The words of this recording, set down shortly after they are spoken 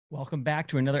Welcome back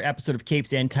to another episode of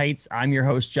Capes and Tights. I'm your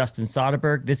host, Justin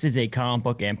Soderberg. This is a comic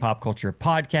book and pop culture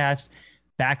podcast.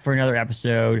 Back for another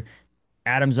episode.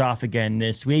 Adam's off again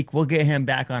this week. We'll get him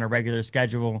back on a regular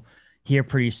schedule here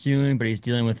pretty soon, but he's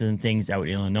dealing with some things out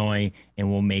in Illinois,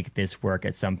 and we'll make this work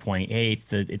at some point. Hey, it's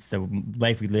the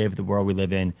life we live, the world we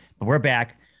live in. But we're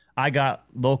back. I got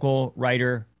local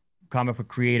writer, comic book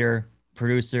creator,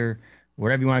 producer,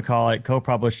 whatever you want to call it,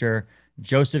 co-publisher,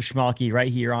 Joseph Schmalke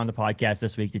right here on the podcast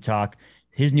this week to talk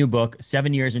his new book,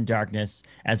 7 Years in Darkness,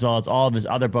 as well as all of his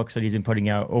other books that he's been putting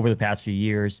out over the past few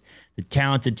years. The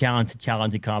talented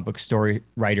comic book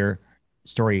storyteller,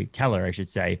 I should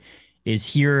say, is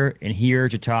here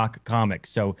to talk comics.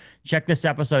 So check this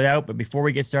episode out. But before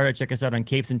we get started, check us out on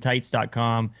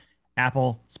capesandtights.com,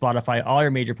 Apple, Spotify, all your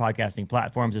major podcasting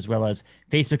platforms, as well as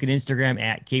Facebook and Instagram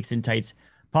at Capes and Tights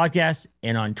Podcast,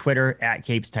 and on Twitter at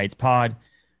Capes Tights Pod.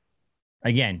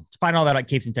 Again, find all that at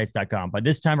capesandtights.com. But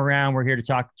this time around, we're here to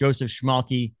talk Joseph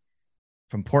Schmalke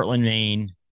from Portland,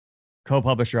 Maine,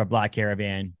 co-publisher of Black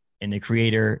Caravan, and the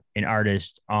creator and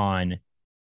artist on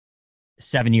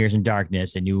 7 Years in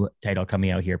Darkness, a new title coming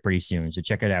out here pretty soon. So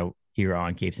check it out here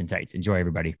on Capes and Tights. Enjoy,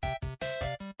 everybody.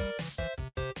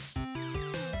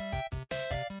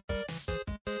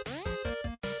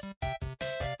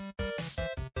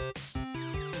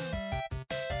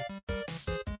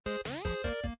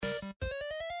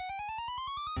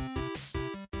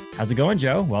 How's it going,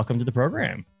 Joe? Welcome to the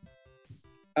program.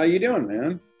 How you doing,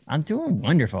 man? I'm doing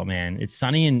wonderful, man. It's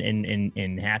sunny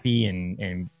and happy,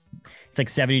 and it's like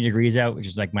 70 degrees out, which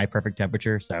is like my perfect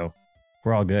temperature. So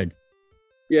we're all good.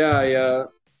 Yeah.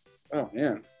 Oh,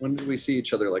 man. When did we see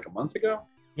each other? Like a month ago?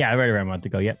 Yeah, right around a month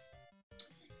ago. Yep.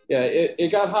 Yeah,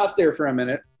 it got hot there for a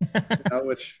minute,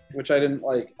 which I didn't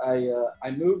like.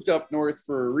 I moved up north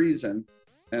for a reason,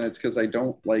 and it's because I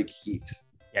don't like heat.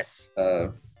 Yes.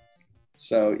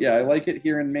 So, yeah, I like it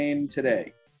here in Maine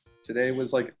today. Today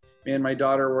was like, me and my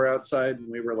daughter were outside,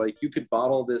 and we were like, you could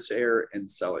bottle this air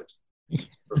and sell it.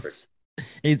 It's perfect.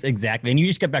 It's exactly. And you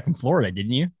just got back from Florida,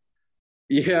 didn't you?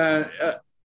 Yeah.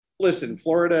 Listen,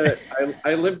 Florida,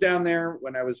 I lived down there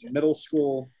when I was in middle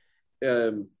school.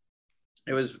 It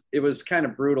was kind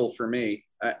of brutal for me.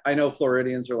 I know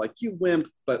Floridians are like, you wimp,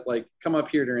 but like, come up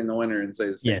here during the winter and say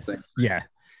the same thing. Yeah.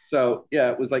 So, yeah,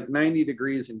 it was like 90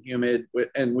 degrees and humid,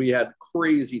 and we had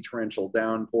crazy torrential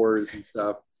downpours and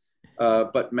stuff.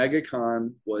 But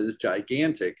MegaCon was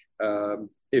gigantic.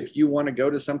 If you want to go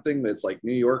to something that's like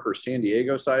New York or San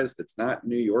Diego size, that's not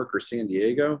New York or San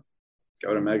Diego,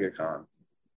 go to MegaCon.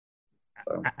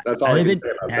 So that's all I can say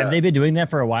about that. Have they been doing that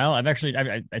for a while?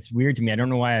 It's weird to me. I don't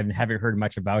know why I haven't heard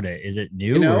much about it. Is it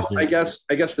new? I guess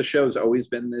the show's always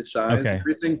been this size and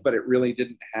everything, but it really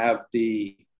didn't have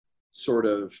the sort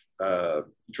of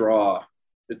draw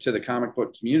to the comic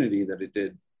book community that it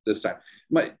did this time.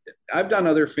 I've done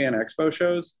other fan expo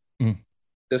shows.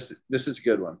 This is a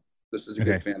good one. This is a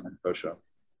good fan expo show.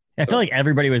 I feel like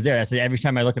everybody was there. I said every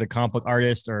time I look at a comic book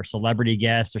artist or a celebrity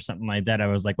guest or something like that, I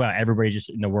was like, wow, everybody just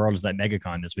in the world is at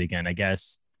MegaCon this weekend, I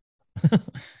guess.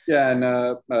 Yeah,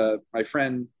 and my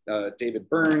friend David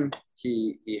Byrne,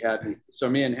 he had me. So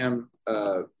me and him,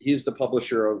 he's the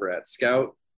publisher over at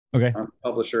Scout. Okay. I'm the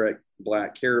publisher at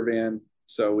Black Caravan.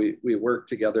 So we worked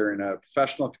together in a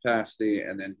professional capacity,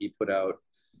 and then he put out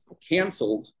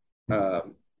Canceled,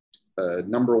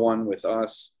 #1 with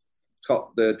us. It's called,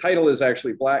 the title is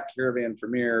actually Black Caravan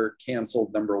Premiere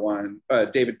Canceled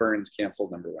 #1. David Byrne's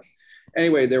Canceled #1.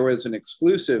 Anyway, there was an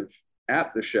exclusive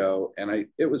at the show, and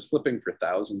it was flipping for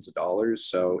thousands of dollars.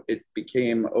 So it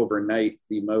became overnight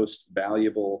the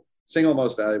single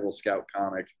most valuable Scout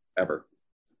comic ever.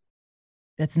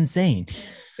 That's insane.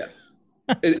 Yes.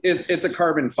 It's a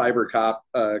carbon fiber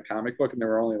comic book, and there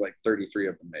were only like 33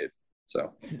 of them made.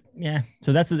 So yeah.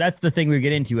 So that's the thing we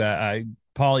get into.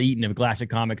 Paul Eaton of Galactic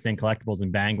Comics and Collectibles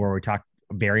in Bangor, we talked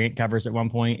variant covers at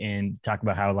one point and talk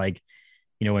about how, like,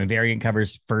 you know, when variant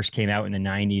covers first came out in the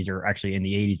 90s, or actually in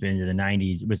the 80s, but into the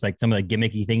 90s, it was like some of the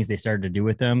gimmicky things they started to do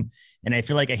with them. And I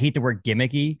feel like I hate the word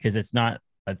gimmicky because it's not.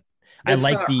 I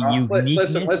like the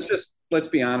uniqueness. Listen, let's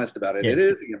be honest about it. Yeah. It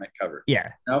is a gimmick cover.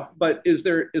 Yeah. No, but is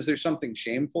there something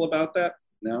shameful about that?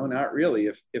 No, not really.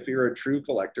 If you're a true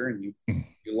collector and you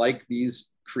like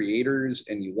these creators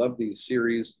and you love these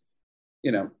series,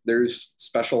 you know, there's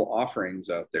special offerings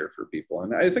out there for people.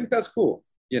 And I think that's cool.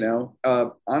 You know,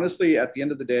 honestly, at the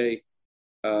end of the day,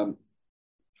 you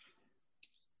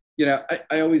know,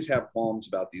 I always have qualms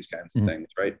about these kinds of things,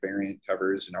 right? Variant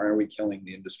covers, and are we killing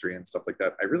the industry and stuff like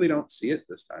that? I really don't see it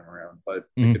this time around, but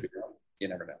it could be wrong. You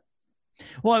never know.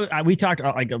 Well, we talked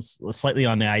like slightly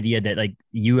on the idea that like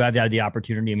you have had the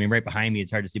opportunity. I mean, right behind me,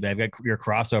 it's hard to see, but I've got your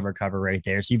crossover cover right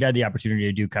there. So you've had the opportunity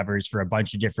to do covers for a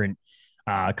bunch of different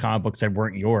comic books that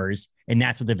weren't yours, and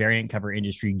that's what the variant cover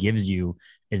industry gives you,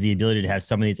 is the ability to have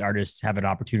some of these artists have an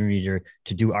opportunity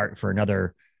to do art for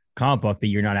another comic book that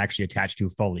you're not actually attached to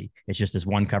fully. It's just this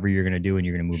one cover you're going to do, and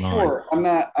you're going to move on. Sure,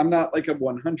 I'm not like a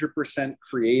 100%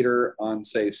 creator on,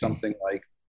 say, something like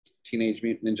Teenage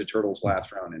Mutant Ninja Turtles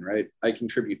Last Ronin, right? I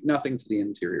contribute nothing to the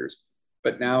interiors,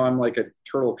 but now I'm like a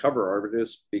turtle cover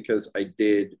artist because I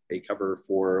did a cover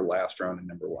for Last Ronin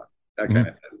 #1, that kind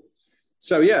of thing.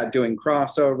 So yeah, doing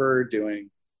crossover,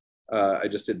 I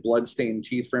just did Bloodstained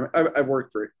Teeth for him. I've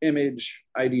worked for Image,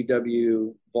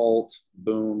 IDW, Vault,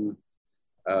 Boom,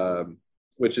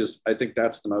 which is, I think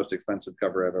that's the most expensive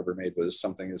cover I've ever made, was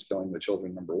Something is Killing the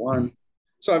Children #1.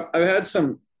 So I've had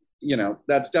some,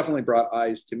 that's definitely brought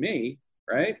eyes to me,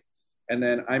 right? And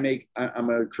then I'm a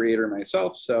creator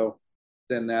myself. So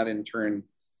then that in turn,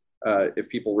 if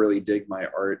people really dig my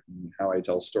art and how I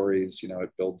tell stories,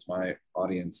 it builds my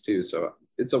audience too. So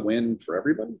it's a win for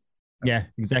everybody. Yeah,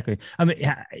 exactly. I mean,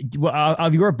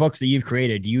 of your books that you've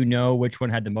created, do you know which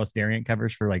one had the most variant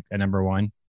covers for like a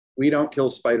 #1? We Don't Kill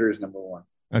Spiders #1.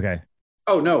 Okay.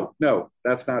 Oh, no,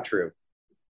 that's not true.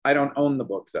 I don't own the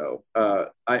book though.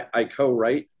 I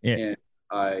co-write and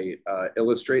I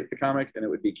illustrate the comic, and it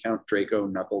would be Count Draco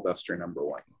Knuckle Duster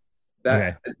 #1.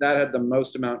 That had the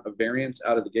most amount of variants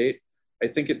out of the gate. I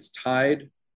think it's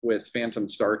tied with Phantom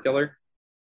Starkiller.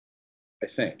 I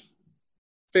think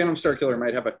Phantom Starkiller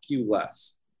might have a few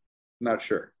less. I'm not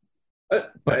sure.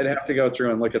 I'd have to go through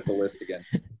and look at the list again.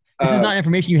 This is not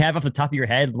information you have off the top of your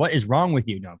head. What is wrong with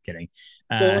you? No, I'm kidding.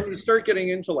 Well, when you start getting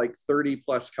into like 30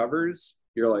 plus covers,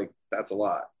 you're like, that's a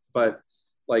lot. But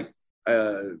like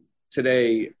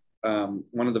today,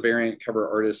 one of the variant cover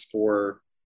artists for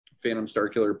Phantom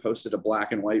Starkiller posted a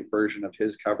black and white version of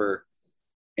his cover,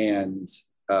 and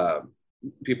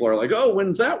people are like, oh,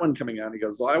 when's that one coming out? He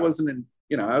goes, well, I wasn't in,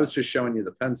 I was just showing you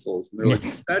the pencils. And they're like,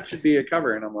 that should be a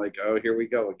cover. And I'm like, oh, here we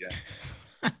go again.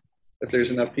 If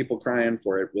there's enough people crying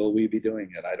for it, will we be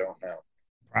doing it? I don't know.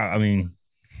 I mean,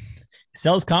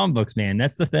 sells comic books, man.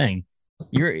 That's the thing.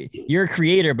 You're a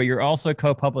creator, but you're also a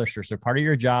co-publisher. So part of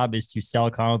your job is to sell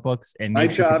comic books, and my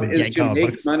job is to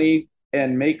make money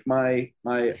and make my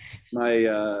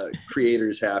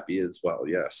creators happy as well.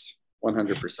 Yes,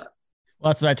 100%. Well,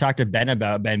 that's what I talked to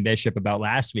Ben Bishop about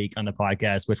last week on the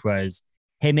podcast, which was,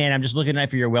 hey man, I'm just looking at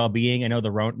for your well-being. I know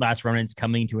the last Ronin's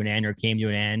coming to an end or came to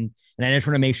an end, and I just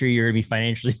want to make sure you're going to be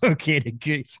financially okay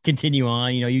to continue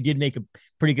on. You did make a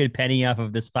pretty good penny off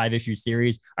of this 5-issue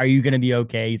series. Are you going to be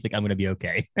okay? He's like, I'm going to be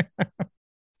okay.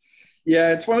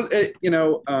 Yeah, it's one of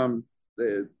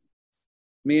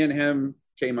me and him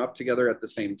came up together at the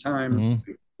same time.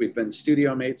 Mm-hmm. We've been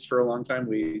studio mates for a long time.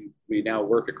 We now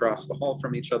work across the hall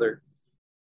from each other.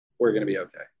 We're going to be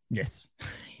okay. Yes,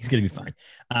 he's going to be fine.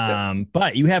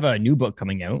 But you have a new book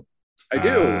coming out. I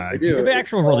do. Do you have an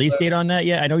actual release date on that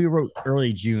yet? I know you wrote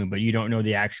early June, but you don't know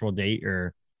the actual date,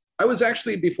 or? I was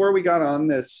actually, before we got on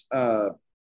this podcast,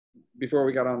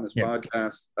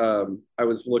 I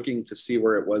was looking to see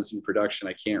where it was in production.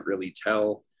 I can't really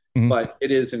tell, but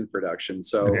it is in production.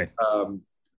 So,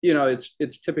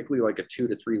 it's typically like a 2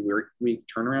 to 3 week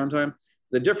turnaround time.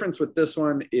 The difference with this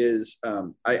one is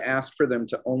I asked for them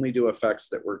to only do effects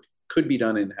that could be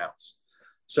done in-house.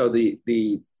 So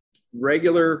the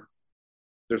regular,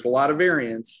 there's a lot of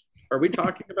variants. Are we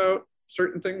talking about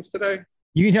certain things today?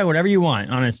 You can tell whatever you want,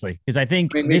 honestly, because I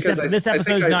think this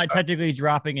episode is not technically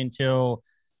dropping until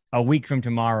a week from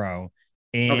tomorrow.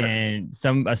 And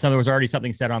some there was already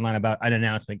something said online about an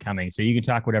announcement coming. So you can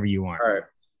talk whatever you want. All right.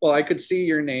 Well, I could see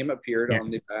your name appeared on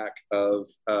the back of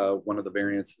one of the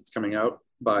variants that's coming out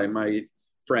by my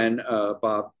friend,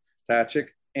 Bob Tachik.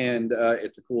 And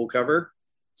it's a cool cover.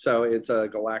 So it's a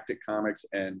Galactic Comics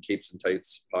and Capes and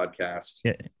Tights podcast.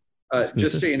 Yeah.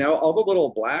 Just so you know, all the little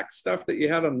black stuff that you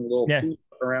had on the little poop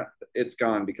around, it's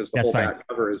gone because the whole back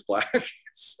cover is black.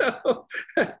 So,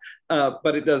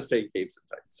 but it does say Capes and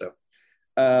Tights. So,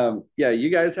 you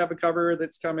guys have a cover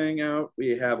that's coming out.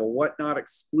 We have a Whatnot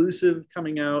exclusive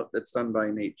coming out that's done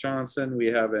by Nate Johnson. We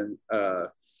have an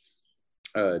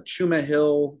Chuma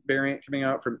Hill variant coming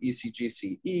out from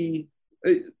ECGCE.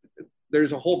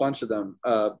 There's a whole bunch of them.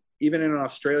 Even in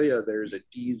Australia, there's a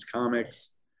D's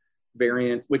Comics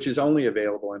variant, which is only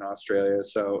available in Australia.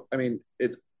 So, I mean,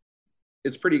 it's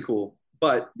pretty cool.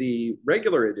 But the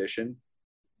regular edition,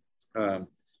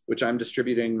 which I'm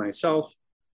distributing myself,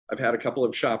 I've had a couple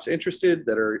of shops interested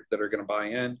that are going to buy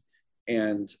in,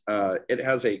 and it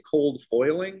has a cold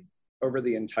foiling over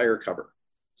the entire cover.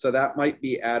 So that might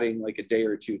be adding like a day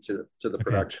or two to the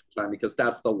production time, because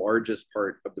that's the largest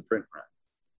part of the print run.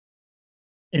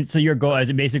 And so your goal is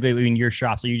it basically in your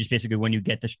shop? So you just basically, when you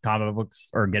get the comic books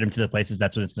or get them to the places,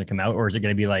 that's when it's going to come out? Or is it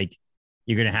going to be like,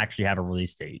 you're going to actually have a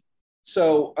release date?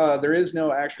 So there is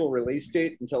no actual release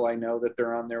date until I know that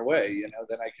they're on their way. You know,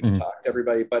 then I can talk to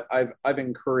everybody. But I've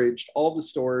encouraged all the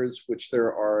stores, which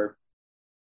there are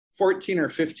 14 or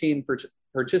 15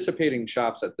 participating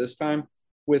shops at this time,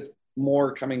 with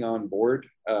more coming on board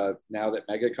now that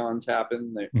MegaCon's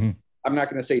happened. I'm not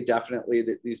going to say definitely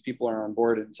that these people are on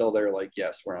board until they're like,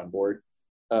 yes, we're on board.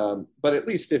 But at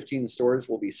least 15 stores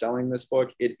will be selling this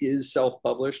book. It is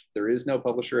self-published. There is no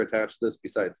publisher attached to this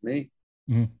besides me.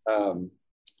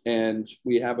 And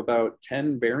we have about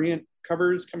 10 variant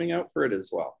covers coming out for it as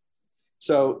well.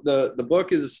 So the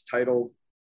book is titled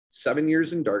 7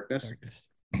 Years in Darkness.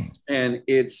 And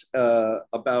it's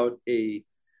about a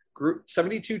group,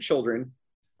 72 children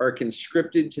are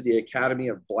conscripted to the Academy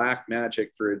of Black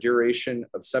Magic for a duration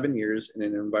of 7 years in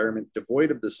an environment devoid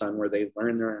of the sun, where they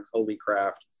learn their unholy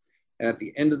craft. And at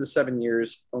the end of the 7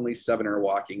 years, only 7 are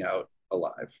walking out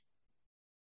alive.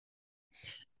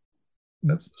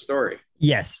 That's the story.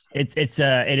 Yes, it's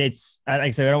like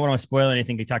I said, I don't want to spoil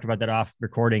anything. We talked about that off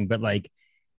recording, but like,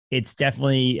 it's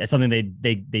definitely something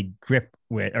they grip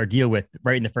with or deal with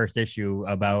right in the first issue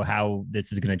about how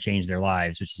this is going to change their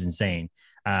lives, which is insane.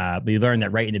 But you learn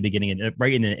that right in the beginning, and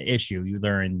right in the issue, you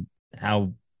learn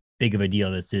how big of a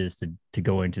deal this is to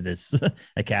go into this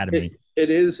academy. It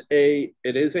is a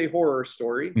horror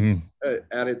story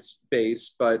at its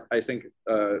base, but I think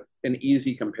an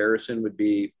easy comparison would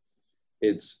be,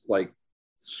 it's like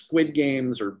Squid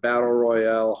Games or Battle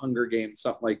Royale, Hunger Games,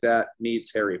 something like that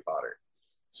meets Harry Potter.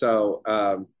 So,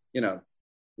 you know,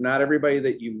 not everybody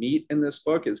that you meet in this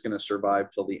book is going to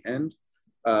survive till the end.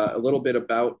 A little bit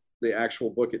about the actual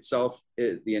book itself.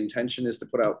 The intention is to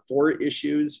put out 4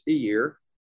 issues a year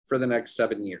for the next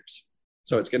 7 years.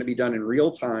 So it's going to be done in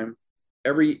real time.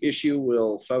 Every issue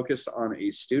will focus on a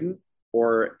student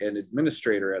or an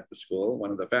administrator at the school,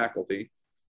 one of the faculty.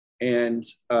 And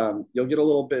you'll get a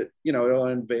little bit, you know, it'll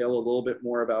unveil a little bit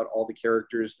more about all the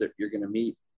characters that you're going to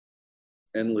meet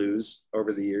and lose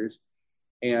over the years.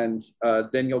 And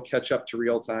then you'll catch up to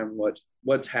real time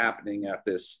what's happening at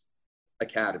this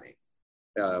academy,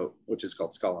 which is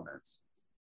called Skull Immense.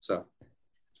 So,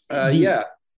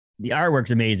 the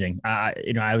artwork's amazing.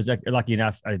 You know, I was lucky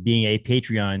enough being a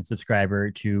Patreon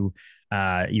subscriber to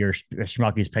your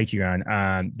Schmucky's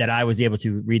Patreon that I was able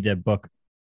to read the book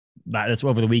this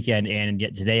over the weekend, and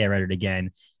yet today I read it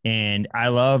again, and I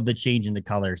love the change in the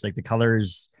colors. Like the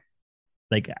colors,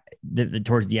 like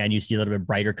towards the end, you see a little bit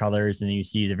brighter colors, and then you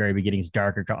see the very beginning's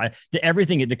darker color.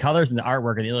 Everything, the colors and the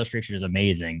artwork and the illustration is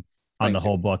amazing on the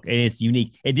whole book, and it's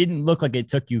unique. It didn't look like it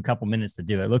took you a couple minutes to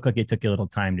do. It looked like it took you a little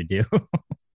time to do.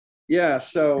 Yeah.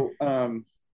 So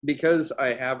because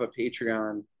I have a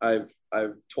Patreon, I've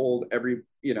told every,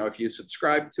 you know, if you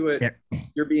subscribe to it,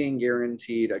 you're being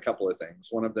guaranteed a couple of things.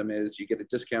 One of them is you get a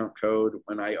discount code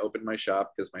when I open my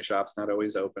shop, because my shop's not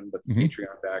always open, but the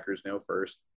Patreon backers know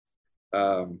first.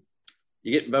 You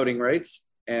get voting rights.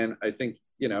 And I think,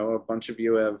 you know, a bunch of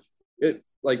you have it,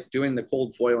 like doing the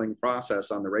cold foiling process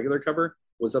on the regular cover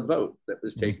was a vote that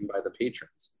was taken by the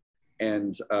patrons.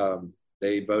 And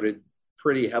they voted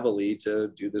pretty heavily to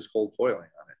do this cold foiling on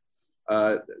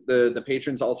it. The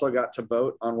patrons also got to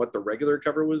vote on what the regular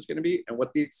cover was going to be and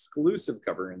what the exclusive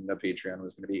cover in the Patreon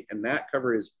was going to be. And that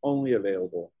cover is only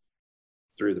available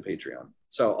through the Patreon.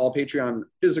 So all Patreon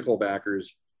physical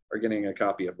backers are getting a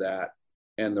copy of that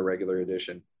and the regular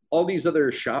edition. All these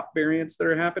other shop variants that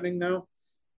are happening now,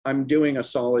 I'm doing a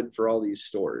solid for all these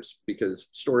stores, because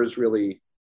stores really,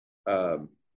 they're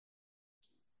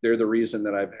the reason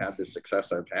that I've had the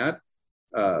success I've had.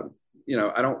 You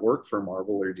know, I don't work for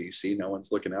Marvel or DC. No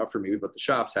one's looking out for me, but the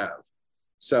shops have.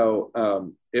 So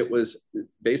it was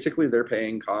basically they're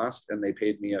paying cost, and they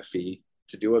paid me a fee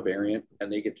to do a variant,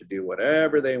 and they get to do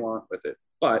whatever they want with it.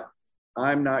 But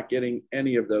I'm not getting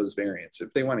any of those variants.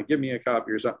 If they want to give me a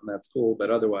copy or something, that's cool. But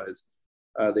otherwise,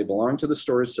 they belong to the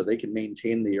stores, so they can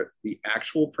maintain the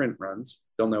actual print runs.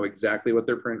 They'll know exactly what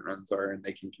their print runs are, and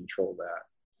they can control that.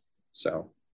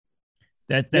 So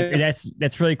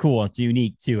that's really cool. It's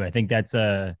unique too. I think that's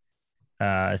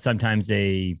sometimes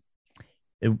a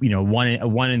you know,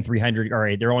 one in 300. All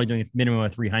right, they're only doing a minimum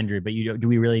of 300, but do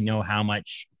we really know how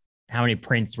many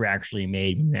prints were actually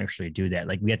made when we actually do that?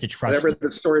 Like, we have to trust whatever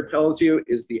the store tells you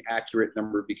is the accurate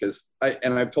number, because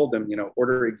I've told them, you know,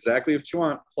 order exactly what you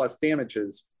want plus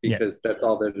damages, because that's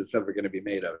all that is ever going to be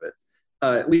made of it.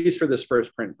 At least for this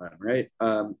first print run, right?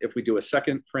 If we do a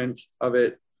second print of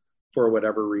it, for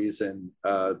whatever reason,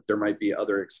 there might be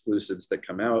other exclusives that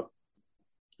come out.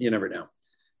 You never know.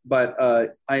 But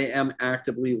I am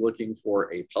actively looking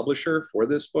for a publisher for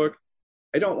this book.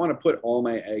 I don't want to put all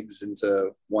my eggs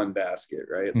into one basket,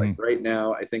 right? Mm-hmm. Like right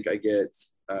now, I think I get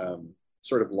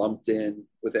sort of lumped in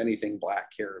with anything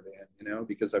Black Caravan, you know,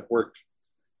 because I've worked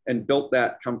and built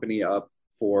that company up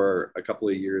for a couple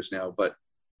of years now, but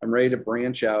I'm ready to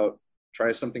branch out,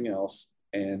 try something else,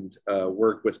 and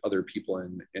work with other people.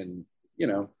 And you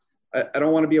know, I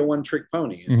don't want to be a one-trick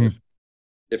pony. And mm-hmm.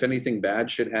 if anything bad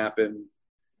should happen,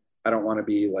 I don't want to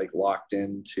be like locked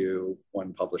into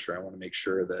one publisher. I want to make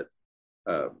sure that,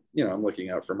 you know, I'm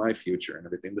looking out for my future and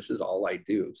everything. This is all I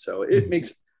do. So it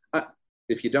makes,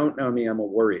 if you don't know me, I'm a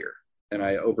worrier and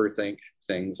I overthink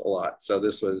things a lot. So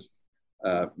this was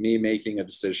me making a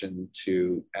decision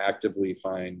to actively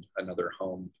find another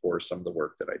home for some of the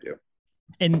work that I do.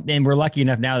 And we're lucky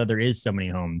enough now that there is so many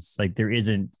homes. Like there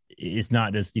isn't, it's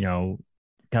not just, you know,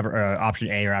 cover option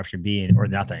A or option B or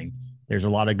nothing. There's a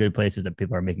lot of good places that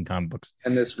people are making comic books.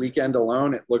 And this weekend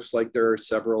alone, it looks like there are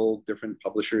several different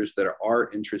publishers that are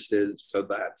interested. So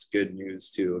that's good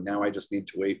news too. Now I just need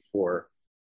to wait for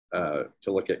to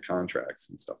look at contracts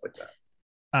and stuff like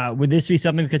that. Would this be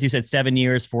something, because you said 7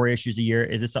 years, 4 issues a year?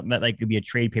 Is this something that like could be a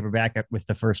trade paperback with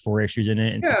the first 4 issues in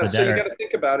it? And yeah, so you got to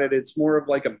think about it. It's more of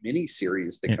like a mini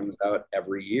series that comes out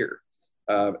every year.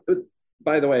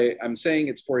 By the way, I'm saying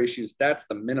it's 4 issues. That's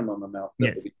the minimum amount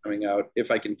that will be coming out. If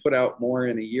I can put out more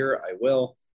in a year, I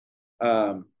will.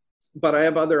 But I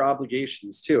have other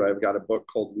obligations too. I've got a book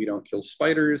called We Don't Kill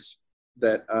Spiders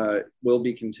that will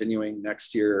be continuing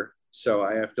next year. So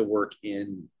I have to work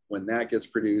in when that gets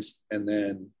produced. And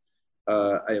then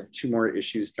I have 2 more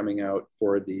issues coming out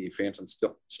for the Phantom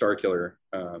Starkiller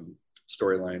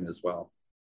storyline as well.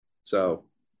 So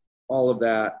all of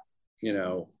that, you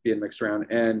know, being mixed around.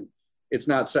 And it's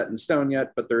not set in stone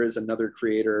yet, but there is another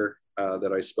creator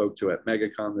that I spoke to at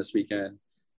MegaCon this weekend,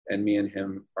 and me and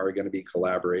him are going to be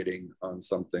collaborating on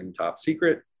something top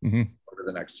secret over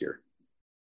the next year.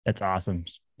 That's awesome.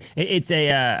 It's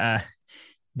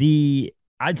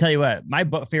I'll tell you what, my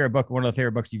favorite book, one of the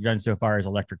favorite books you've done so far is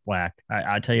Electric Black.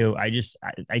 I'll tell you,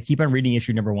 I keep on reading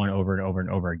issue number 1 over and over and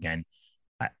over again.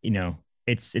 You know,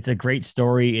 it's a great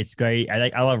story. It's great.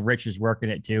 I love Rich's work in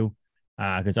it too.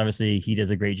 Because obviously he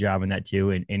does a great job in that too.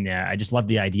 And I just love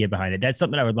the idea behind it. That's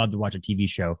something I would love to watch a TV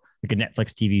show, like a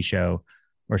Netflix TV show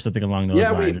or something along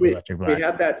those lines. We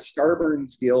had that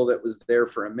Starburns deal that was there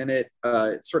for a minute.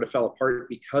 It sort of fell apart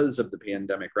because of the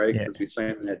pandemic, right? Because we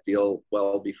signed that deal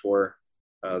well before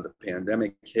the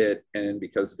pandemic hit. And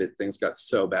because of it, things got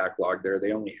so backlogged there.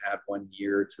 They only had 1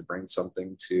 year to bring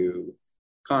something to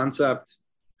concept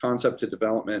to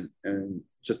development, and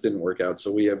just didn't work out.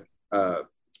 So we have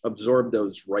absorb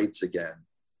those rights again.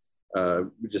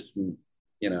 We just,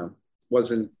 you know,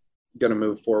 wasn't going to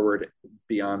move forward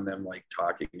beyond them like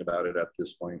talking about it at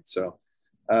this point. So,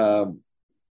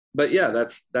 but yeah,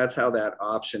 that's how that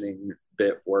optioning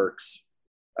bit works.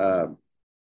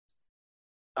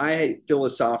 I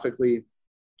philosophically,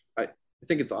 I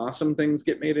think it's awesome things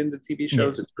get made into TV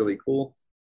shows. It's really cool.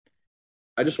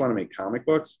 I just want to make comic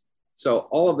books. So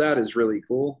all of that is really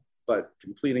cool, but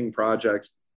completing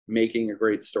projects, making a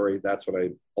great story, that's what I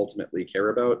ultimately care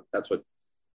about. That's what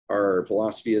our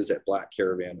philosophy is at Black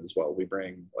Caravan as well. We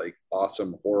bring like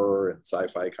awesome horror and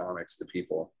sci-fi comics to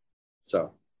people.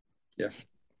 So yeah,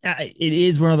 it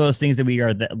is one of those things that we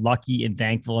are lucky and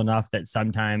thankful enough that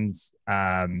sometimes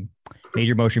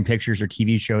major motion pictures or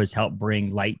TV shows help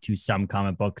bring light to some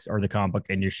comic books or the comic book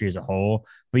industry as a whole.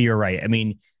 But you're right. I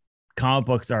mean, comic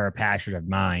books are a passion of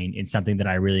mine. It's something that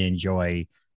I really enjoy.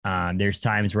 There's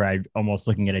times where I'm almost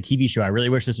looking at a TV show. I really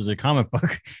wish this was a comic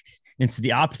book. It's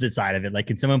the opposite side of it. Like,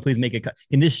 can someone please make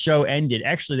and this show ended?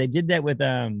 Actually, they did that with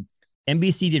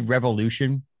NBC did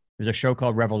Revolution. There's a show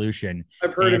called Revolution.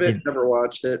 I've heard of it, never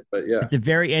watched it, but yeah. At the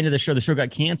very end of the show got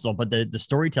canceled, but the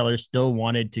storyteller still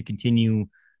wanted to continue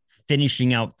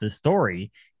finishing out the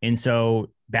story. And so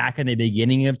back in the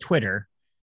beginning of Twitter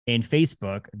and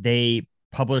Facebook, they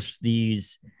published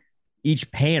these,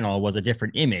 each panel was a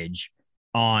different image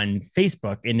on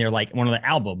Facebook in their like one of the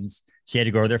albums. So you had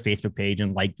to go to their Facebook page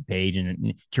and like the page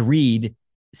and to read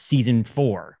season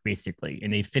 4 basically.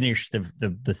 And they finished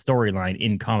the storyline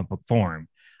in comic book form,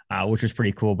 which was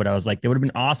pretty cool. But I was like, it would have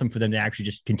been awesome for them to actually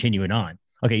just continue it on.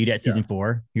 Okay, you did season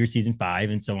 4, here's season 5,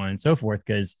 and so on and so forth.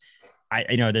 Because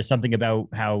I know there's something about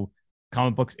how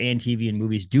comic books and TV and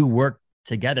movies do work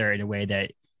together in a way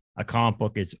that a comic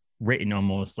book is written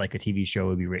almost like a TV show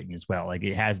would be written as well. Like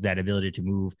it has that ability to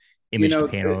move image to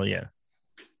panel. Yeah.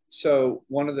 So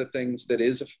one of the things that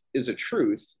is a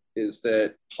truth is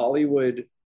that Hollywood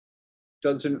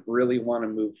doesn't really want to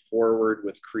move forward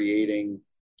with creating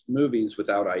movies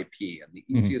without IP. And the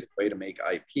easiest way to make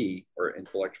IP or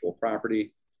intellectual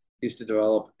property is to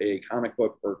develop a comic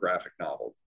book or graphic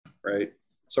novel, right?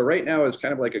 So right now is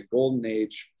kind of like a golden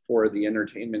age for the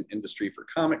entertainment industry for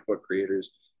comic book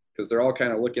creators, because they're all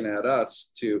kind of looking at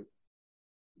us to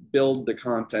build the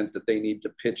content that they need to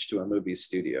pitch to a movie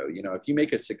studio. You know, if you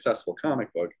make a successful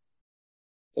comic book,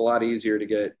 it's a lot easier to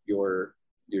get your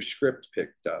script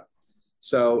picked up.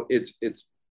 So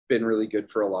it's been really good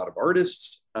for a lot of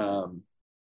artists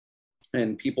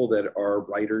and people that are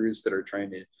writers that are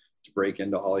trying to break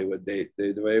into Hollywood.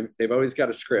 They've always got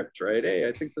a script, right? Hey,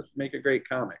 I think this would make a great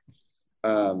comic,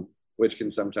 which can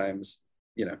sometimes,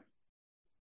 you know,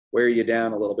 wear you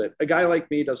down a little bit. A guy like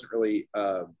me doesn't really,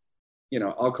 you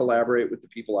know, I'll collaborate with the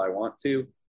people I want to.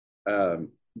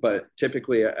 But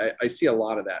typically I see a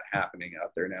lot of that happening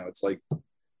out there now. It's like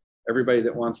everybody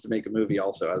that wants to make a movie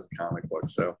also has a comic book.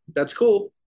 So that's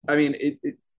cool. I mean,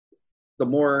 the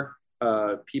more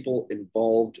people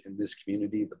involved in this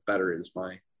community, the better is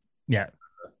my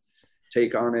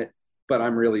take on it. But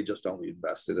I'm really just only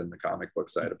invested in the comic book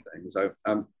side of things.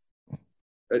 I'm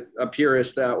a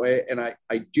purist that way. And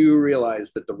I do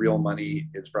realize that the real money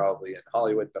is probably in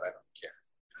Hollywood, but I don't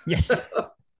care. Yeah.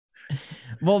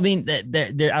 Well, I mean, I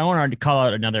don't want to call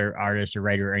out another artist or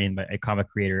writer or anything, but a comic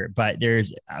creator, but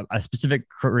there's a specific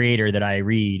creator that I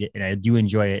read and I do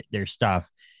enjoy it, their stuff,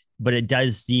 but it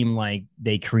does seem like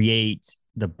they create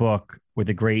the book with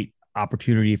a great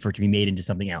opportunity for it to be made into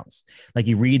something else. Like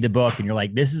you read the book and you're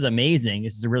like, this is amazing.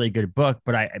 This is a really good book,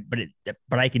 but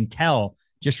I can tell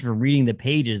just from reading the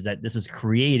pages that this is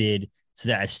created so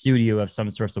that a studio of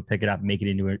some sort will pick it up and make it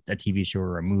into a TV show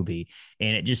or a movie.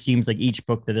 And it just seems like each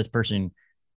book that this person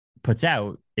puts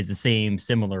out is the same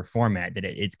similar format, that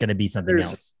it's going to be something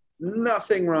else.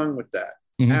 Nothing wrong with that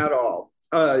at all.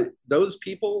 Those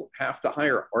people have to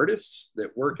hire artists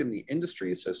that work in the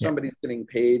industry. So somebody's getting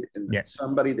paid and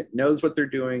somebody that knows what they're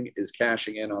doing is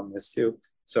cashing in on this too.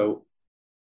 So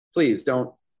please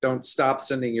don't stop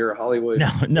sending your Hollywood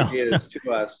ideas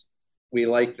to us. We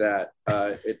like that.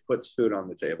 It puts food on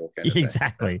the table. Kind of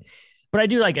exactly. Thing. But I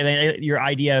do like your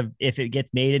idea of if it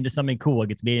gets made into something cool, it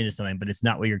gets made into something, but it's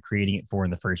not what you're creating it for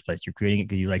in the first place. You're creating it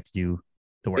because you like to do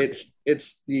the work.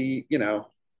 It's the, you know,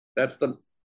 that's the,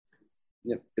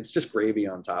 you know, it's just gravy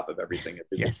on top of everything.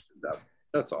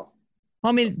 That's all. Well,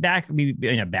 I mean,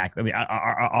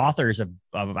 our authors of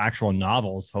actual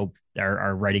novels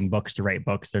are writing books to write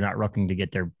books. They're not looking to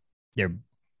get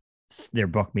their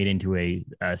book made into a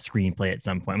screenplay at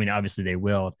some point. I mean, obviously they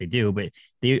will if they do, but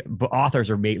authors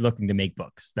are looking to make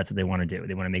books. That's what they want to do.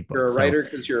 They want to make books. You're a writer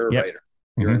because you're a writer.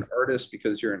 You're an artist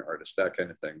because you're an artist, that kind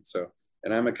of thing. So,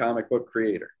 and I'm a comic book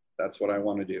creator. That's what I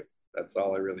want to do. That's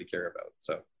all I really care about.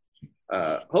 So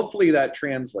hopefully that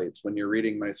translates when you're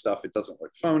reading my stuff. It doesn't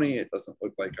look phony. It doesn't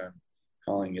look like I'm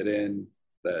calling it in,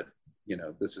 that, you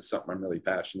know, this is something I'm really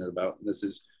passionate about. And this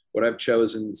is what I've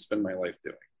chosen to spend my life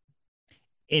doing.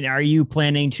 And are you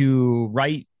planning to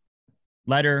write,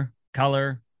 letter,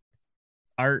 color,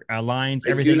 art, lines,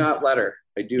 everything? I do not letter.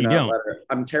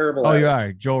 I'm terrible at it. You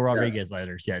are. Joel Rodriguez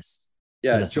letters, yes.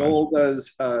 Yeah, Joel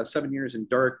does 7 Years in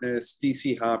Darkness.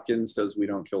 DC Hopkins does We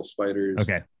Don't Kill Spiders.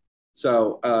 Okay.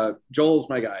 So Joel's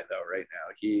my guy, though, right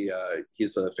now.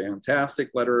 He's a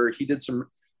fantastic letterer. He did some...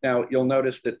 Now, you'll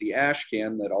notice that the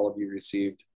Ashcan that all of you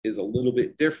received is a little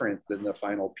bit different than the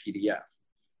final PDF,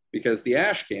 because the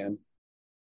Ashcan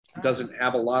doesn't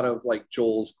have a lot of like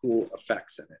Joel's cool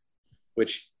effects in it,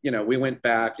 which, you know, we went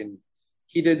back and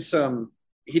he did some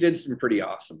pretty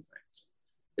awesome things,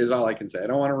 is all I can say. I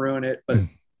don't want to ruin it, but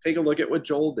take a look at what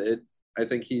Joel did. I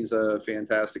think he's a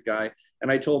fantastic guy.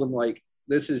 And I told him, like,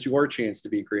 this is your chance to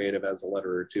be creative as a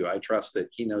letterer too. I trust that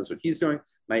he knows what he's doing.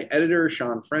 My editor,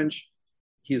 Sean French,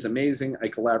 he's amazing. I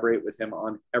collaborate with him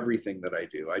on everything that I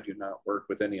do. I do not work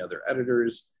with any other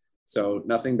editors. So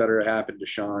nothing better happened to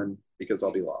Sean, because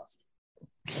I'll be lost.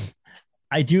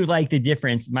 I do like the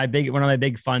difference. One of my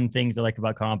big fun things I like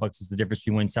about comic books is the difference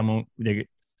between when they're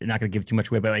not going to give too much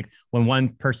away, but like when one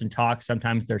person talks,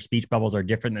 sometimes their speech bubbles are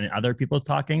different than other people's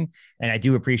talking. And I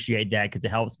do appreciate that, because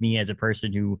it helps me as a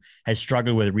person who has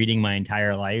struggled with reading my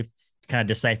entire life to kind of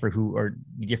decipher who or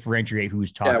differentiate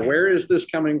who's talking. Yeah, where is this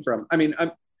coming from? I mean,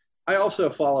 I also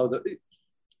follow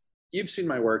you've seen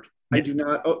my work. I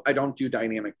don't do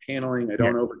dynamic paneling. I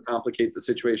don't overcomplicate the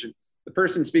situation. The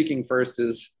person speaking first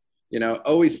is, you know,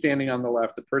 always standing on the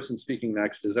left. The person speaking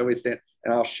next is always and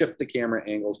I'll shift the camera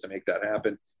angles to make that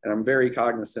happen. And I'm very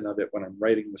cognizant of it when I'm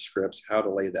writing the scripts, how to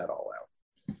lay that all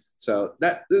out. So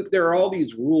there are all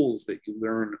these rules that you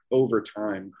learn over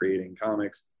time creating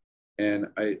comics. And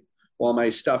while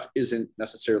my stuff isn't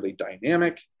necessarily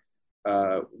dynamic,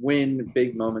 when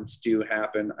big moments do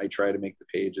happen, I try to make the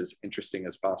page as interesting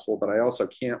as possible, but I also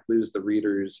can't lose the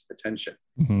reader's attention.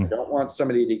 I don't want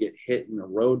somebody to get hit in a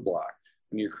roadblock.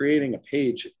 When you're creating a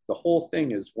page, the whole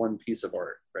thing is one piece of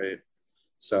art, right?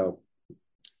 So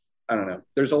I don't know.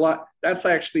 There's a lot. That's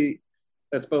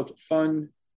both fun,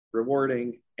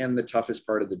 rewarding, and the toughest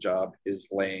part of the job is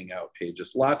laying out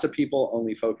pages. Lots of people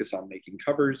only focus on making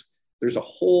covers. There's a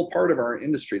whole part of our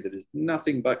industry that is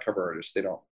nothing but cover artists. They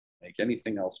don't make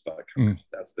anything else but covers.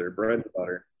 That's their bread and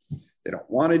butter. They don't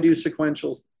want to do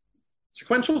sequentials.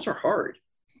 Sequentials are hard,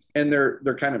 and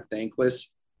they're kind of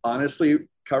thankless. Honestly,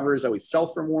 covers always sell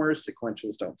for more.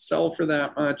 Sequentials don't sell for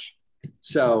that much.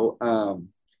 So,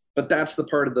 but that's the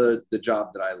part of the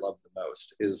job that I love the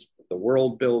most, is the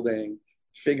world building,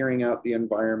 figuring out the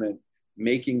environment,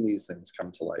 making these things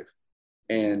come to life.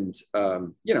 And,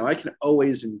 I can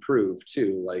always improve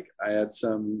too. Like, I had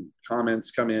some comments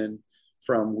come in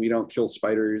from We Don't Kill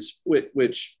Spiders,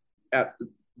 which at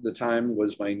the time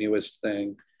was my newest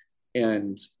thing.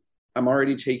 And I'm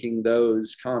already taking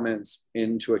those comments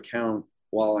into account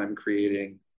while I'm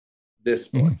creating this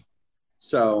book.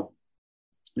 So,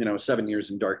 7 Years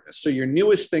in Darkness. So your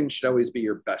newest thing should always be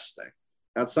your best thing.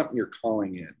 That's something you're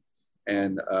calling in.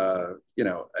 And,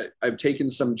 I've taken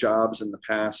some jobs in the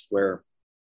past where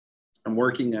I'm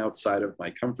working outside of my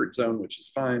comfort zone, which is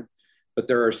fine. But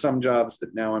there are some jobs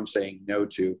that now I'm saying no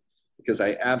to, because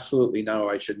I absolutely know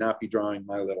I should not be drawing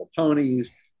My Little Ponies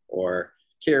or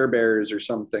Care Bears or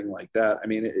something like that. I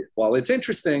mean, while it's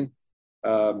interesting,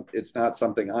 it's not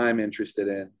something I'm interested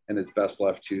in, and it's best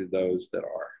left to those that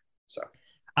are. So.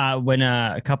 When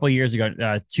a couple of years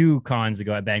ago, 2 cons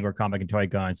ago at Bangor Comic and Toy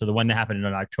Con, so the one that happened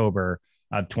in October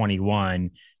of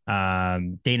 21,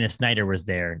 Dana Snyder was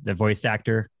there, the voice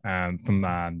actor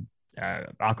from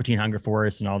Aqua Teen Hunger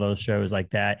Force and all those shows like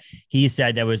that. He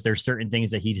said there's certain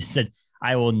things that he just said,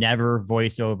 I will never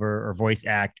voice over or voice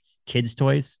act kids'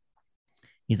 toys.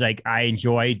 He's like, I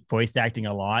enjoy voice acting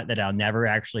a lot, that I'll never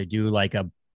actually do like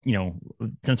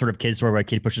some sort of kid story where a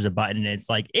kid pushes a button and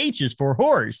it's like H is for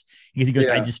horse, because he goes,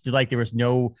 I just feel like there was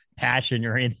no passion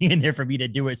or anything in there for me to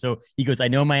do it. So he goes, I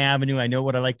know my avenue, I know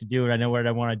what I like to do, and I know what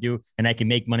I want to do, and I can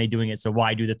make money doing it. So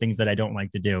why do the things that I don't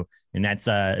like to do? And that's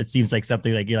it seems like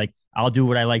something like, you're like, I'll do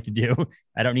what I like to do.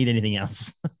 I don't need anything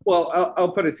else. Well,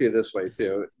 I'll put it to you this way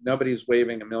too. Nobody's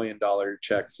waving $1 million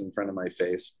checks in front of my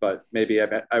face, but maybe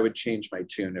I would change my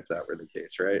tune if that were the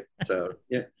case, right? So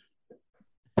yeah.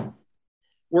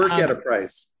 Work at a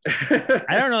price.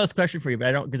 I don't know this question for you, but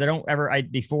I don't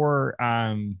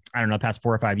know, past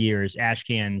 4 or 5 years, ash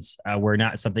cans were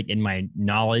not something in my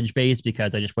knowledge base,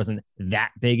 because I just wasn't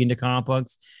that big into comic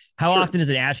books. How often is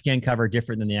an ash can cover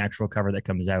different than the actual cover that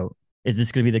comes out? Is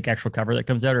this going to be the actual cover that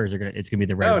comes out, or it's going to be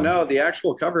the red one? No, the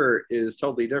actual cover is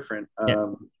totally different.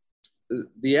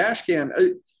 The ash can,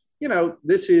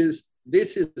 this is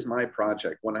my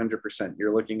project 100%.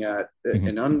 You're looking at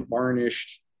an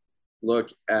unvarnished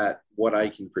look at what I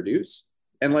can produce.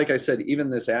 And like I said, even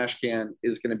this ash can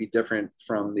is going to be different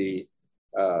from the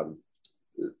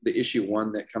issue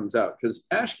 1 that comes out, because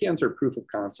ash cans are proof of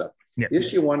concept. The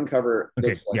issue 1 cover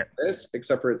looks like this,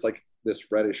 except for it's like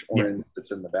this reddish orange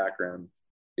that's in the background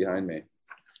behind me.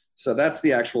 So that's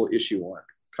the actual issue 1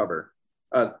 cover.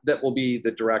 That will be the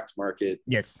direct market,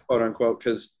 quote unquote,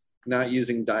 because not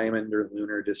using Diamond or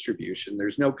Lunar distribution.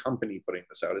 There's no company putting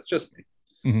this out. It's just me.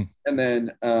 And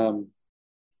then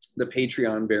the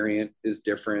Patreon variant is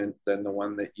different than the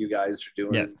one that you guys are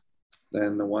doing,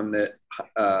 than the one that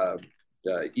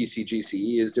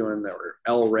ECGCE is doing, or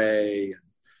El Rey.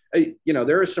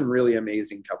 There are some really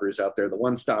amazing covers out there. The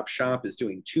One Stop Shop is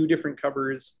doing 2 different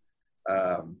covers.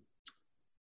 Off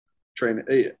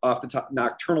the top,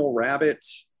 Nocturnal Rabbit,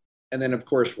 and then of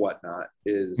course Whatnot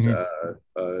is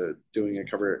doing a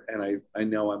cover, and I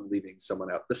know I'm leaving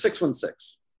someone out. The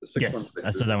 616. Yes,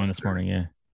 I said that one this morning.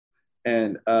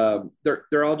 And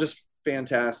they're all just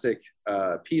fantastic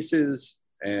pieces.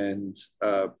 And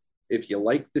if you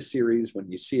like the series, when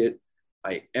you see it,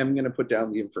 I am going to put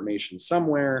down the information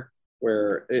somewhere,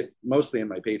 where it mostly in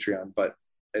my Patreon. But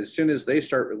as soon as they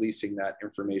start releasing that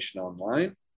information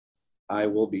online, I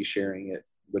will be sharing it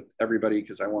with everybody,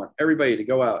 because I want everybody to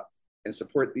go out and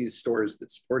support these stores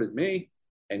that supported me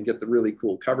and get the really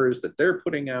cool covers that they're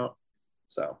putting out.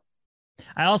 So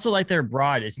I also like they're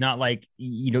broad. It's not like,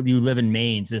 you live in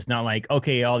Maine, so it's not like,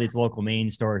 okay, all these local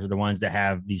Maine stores are the ones that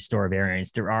have these store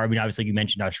variants. There are, obviously you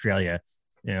mentioned Australia,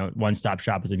 One Stop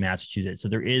Shop is in Massachusetts. So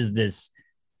there is this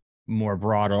more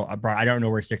broad. I don't know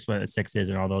where 616 is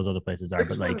and all those other places are,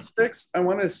 but like 616, I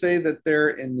want to say that they're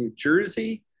in New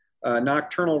Jersey.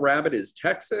 Nocturnal Rabbit is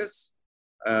Texas.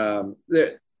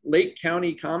 The Lake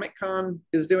County Comic Con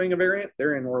is doing a variant.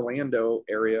 They're in Orlando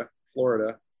area,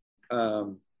 Florida.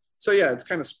 So yeah, it's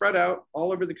kind of spread out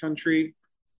all over the country.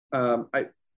 The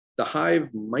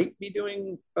Hive might be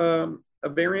doing a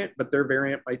variant, but their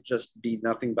variant might just be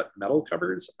nothing but metal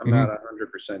covers. I'm not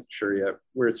 100% sure yet.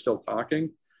 We're still talking,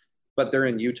 but they're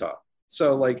in Utah.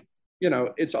 So like, you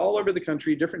know, it's all over the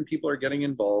country. Different people are getting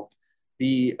involved.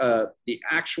 The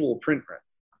actual print run,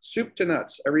 soup to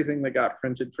nuts, everything that got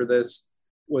printed for this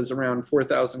was around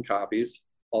 4,000 copies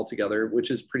altogether, which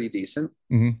is pretty decent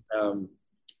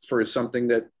for something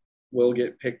that will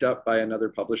get picked up by another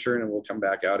publisher and it will come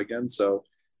back out again. So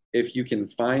if you can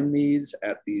find these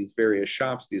at these various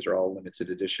shops, these are all limited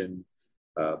edition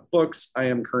books. I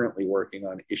am currently working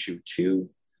on issue 2.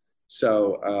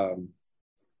 So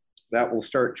that will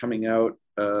start coming out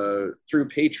through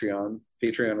Patreon.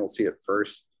 Patreon will see it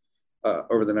first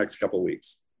over the next couple of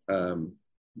weeks.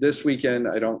 This weekend,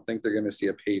 I don't think they're going to see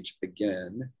a page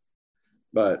again,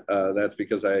 but that's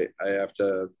because I'm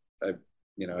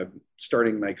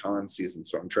starting my con season,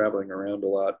 so I'm traveling around a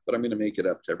lot, but I'm going to make it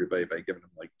up to everybody by giving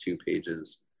them like 2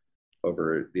 pages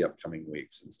over the upcoming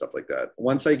weeks and stuff like that.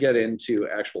 Once I get into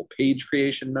actual page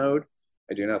creation mode,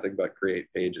 I do nothing but create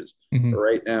pages. But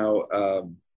right now,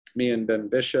 me and Ben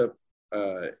Bishop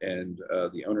and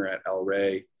the owner at El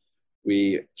Rey,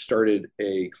 we started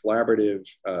a collaborative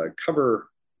cover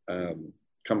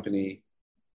company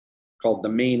called The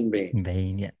Main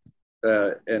Vein. Yeah.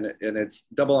 And it's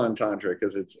double entendre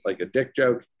because it's like a dick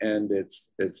joke and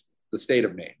it's the state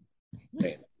of Maine.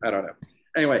 I don't know.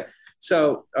 Anyway,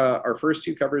 so our first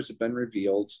 2 covers have been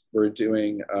revealed. We're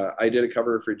doing, I did a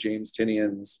cover for James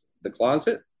Tinian's The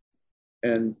Closet,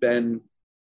 and Ben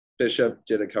Bishop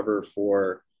did a cover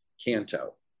for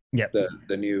Canto,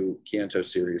 the new Canto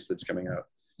series that's coming out.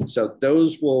 So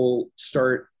those will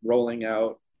start rolling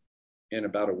out in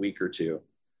about a week or 2.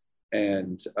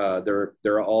 And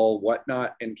they're all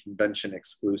Whatnot and convention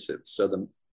exclusives. So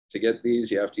to get these,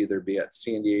 you have to either be at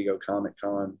San Diego Comic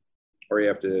Con or you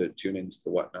have to tune into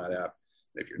the Whatnot app.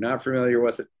 And if you're not familiar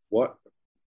with it, what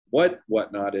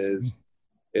Whatnot is,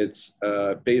 it's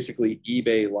basically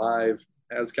eBay Live.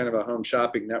 It has kind of a home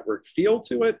shopping network feel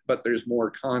to it, but there's more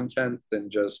content than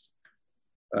just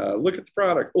look at the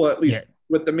product. Well, at least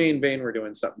with The Main Vein, we're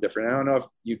doing something different. I don't know if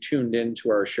you tuned into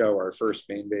our show, our first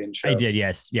Main Vein show. I did,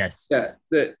 yes. Yeah,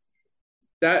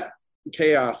 that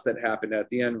chaos that happened at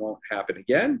the end won't happen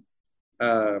again.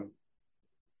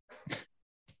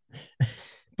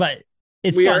 But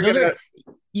it's fun.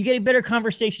 You get a better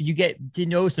conversation. You get to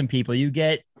know some people. You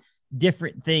get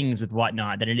different things with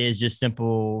Whatnot than it is just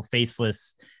simple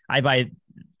faceless. I buy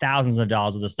thousands of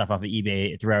dollars of this stuff off of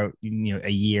eBay throughout a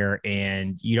year,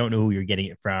 and you don't know who you're getting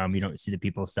it from. You don't see the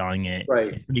people selling it. Right.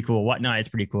 It's pretty cool. Whatnot is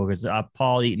pretty cool because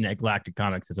Paul Eaton at Galactic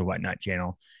Comics has a Whatnot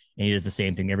channel, and he does the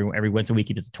same thing every once a week.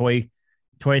 He does a toy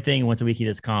thing. Once a week he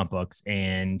does comic books,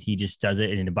 and he just does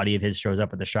it. And a buddy of his shows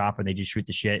up at the shop, and they just shoot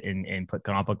the shit and put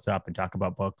comic books up and talk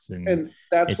about books. And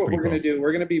that's what we're going to do.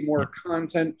 We're going to be more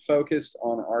content focused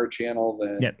on our channel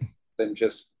than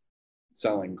just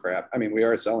selling crap. I mean, we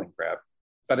are selling crap,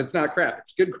 but it's not crap.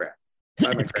 It's good crap.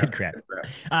 It's good crap.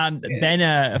 Ben,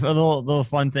 a little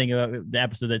fun thing about the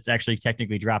episode that's actually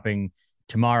technically dropping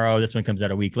tomorrow, this one comes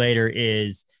out a week later,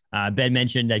 is Ben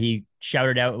mentioned that he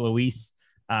shouted out Luis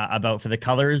about for the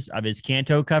colors of his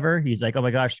Canto cover. He's like, oh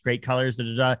my gosh, great colors. Da,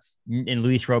 da, da. And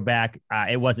Luis wrote back,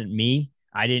 it wasn't me.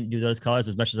 I didn't do those colors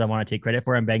as much as I want to take credit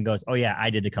for. And Ben goes, oh yeah, I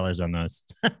did the colors on those.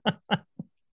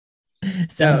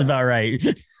 Sounds about right.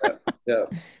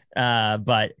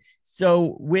 But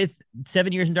so with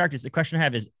 7 Years in Darkness, the question I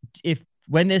have is, if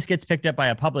when this gets picked up by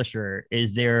a publisher, do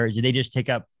they just pick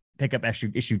up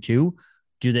issue 2?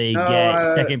 Do they get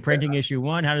second printing issue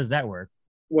 1? How does that work?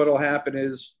 What'll happen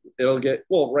is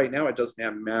right now it doesn't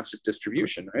have massive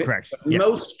distribution, right? Correct. So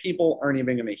most people aren't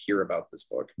even going to hear about this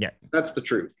book. Yeah. That's the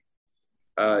truth.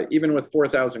 Even with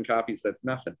 4,000 copies, that's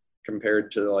nothing compared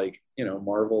to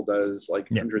Marvel does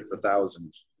hundreds of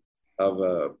thousands of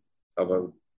a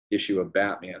issue of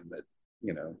Batman that,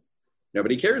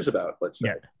 nobody cares about, let's say.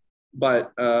 Yeah.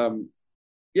 But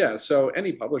so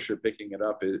any publisher picking it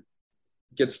up, it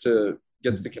gets to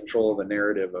control the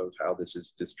narrative of how this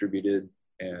is distributed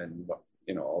and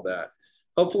all that.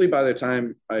 Hopefully by the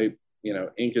time ink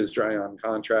is dry on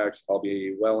contracts, I'll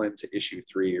be well into issue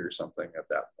 3 or something at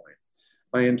that point.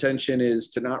 My intention is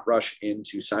to not rush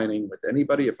into signing with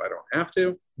anybody if I don't have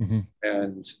to,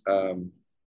 and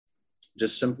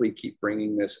just simply keep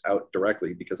bringing this out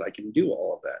directly because I can do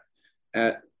all of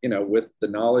that. With the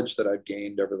knowledge that I've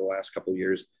gained over the last couple of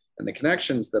years and the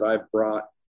connections that I've brought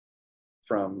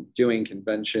from doing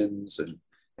conventions and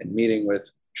and meeting with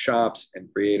shops and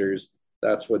creators.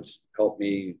 That's what's helped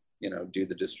me, do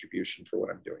the distribution for what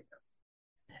I'm doing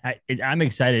now. I'm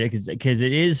excited because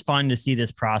it is fun to see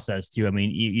this process too. I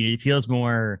mean, it feels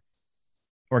more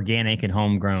organic and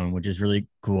homegrown, which is really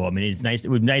cool. I mean, it's nice. It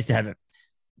would be nice to have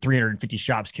 350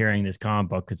 shops carrying this comic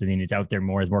book, because I mean, it's out there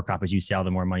more. As more copies you sell, the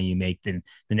more money you make. Then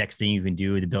the next thing you can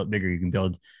do, the bigger you can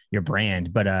build your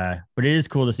brand. But it is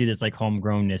cool to see this like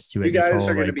homegrownness to it. You guys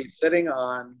are going to be sitting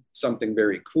on something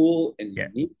very cool and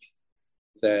unique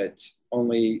that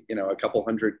only a couple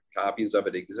hundred copies of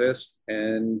it exist.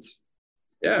 And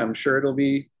yeah, I'm sure it'll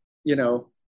be,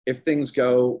 if things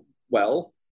go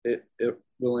well, it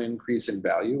will increase in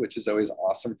value, which is always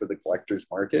awesome for the collector's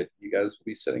market. You guys will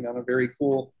be sitting on a very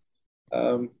cool,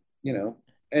 and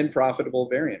profitable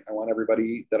variant. I want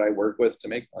everybody that I work with to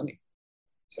make money.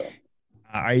 So,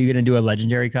 are you going to do a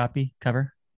legendary copy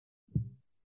cover?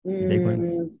 Big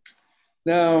ones?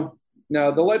 No.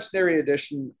 The legendary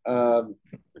edition,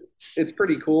 it's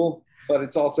pretty cool, but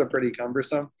it's also pretty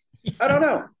cumbersome. I don't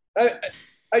know.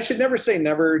 I should never say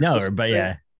never. No, but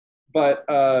yeah. But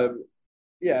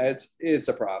yeah, it's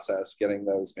a process getting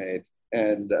those made.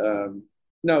 And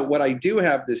no, what I do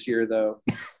have this year though,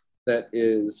 that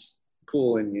is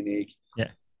cool and unique. Yeah.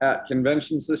 At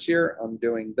conventions this year, I'm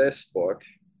doing this book,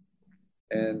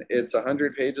 and it's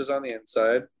 100 pages on the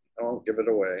inside. I won't give it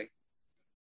away,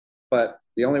 but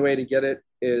the only way to get it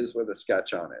is with a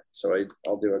sketch on it. So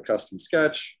I'll do a custom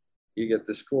sketch. You get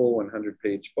this cool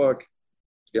 100-page book.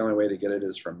 The only way to get it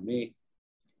is from me.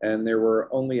 And there were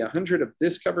only 100 of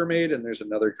this cover made, and there's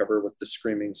another cover with the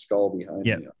screaming skull behind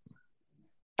me.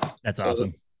 That's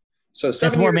awesome. So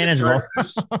that's more manageable.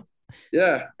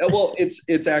 Yeah. Well,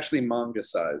 it's actually manga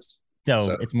sized.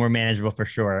 So it's more manageable for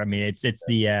sure. I mean, it's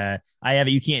the I have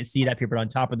it. You can't see it up here, but on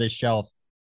top of this shelf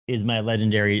is my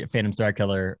legendary Phantom Star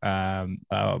Killer cover,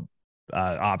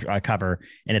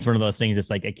 and it's one of those things. It's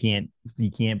like you can't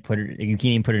even put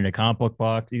it in a comic book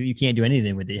box. You can't do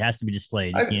anything with it. It has to be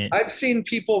displayed. I've seen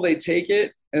people, they take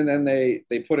it and then they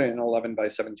put it in an 11 by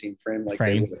 17 frame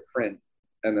they would a print,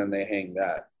 and then they hang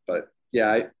that. But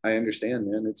yeah, I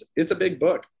understand, man. It's a big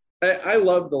book. I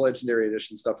love the legendary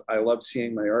edition stuff. I love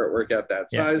seeing my artwork at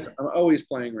that size. I'm always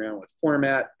playing around with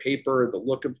format, paper, the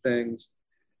look of things.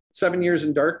 7 Years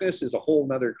in Darkness is a whole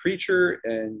nother creature.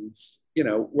 And,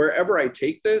 wherever I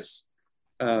take this,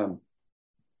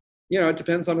 it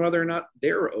depends on whether or not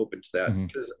they're open to that.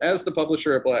 Because as the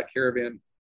publisher of Black Caravan,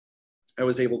 I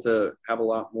was able to have a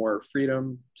lot more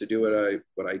freedom to do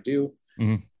what I do.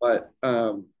 But,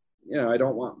 I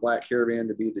don't want Black Caravan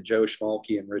to be the Joe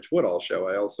Schmalke and Rich Woodall show.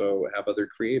 I also have other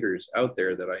creators out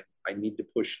there that I need to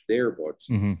push their books.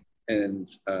 And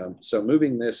so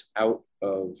moving this out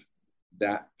of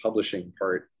that publishing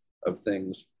part of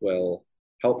things will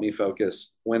help me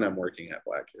focus when I'm working at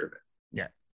Black Caravan. Yeah,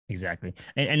 exactly.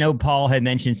 And I know Paul had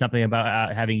mentioned something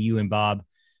about having you and Bob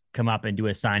come up and do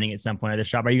a signing at some point at the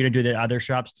shop. Are you going to do the other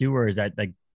shops too, or is that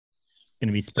like going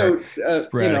to be sporadic?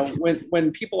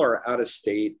 When people are out of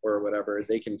state or whatever,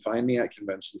 they can find me at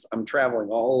conventions. I'm traveling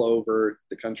all over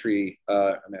the country.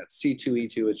 I'm at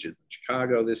C2E2, which is in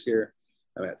Chicago this year.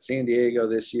 I'm at San Diego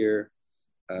this year.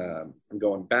 I'm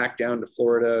going back down to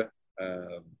Florida,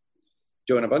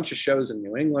 doing a bunch of shows in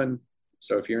New England.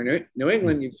 So if you're in New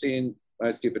England, you've seen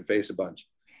my stupid face a bunch.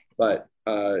 But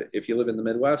if you live in the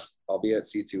Midwest, I'll be at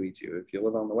C2E2. If you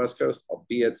live on the West Coast, I'll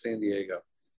be at San Diego.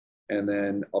 And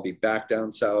then I'll be back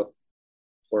down south.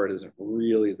 Florida isn't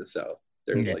really the South.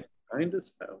 They're like kind of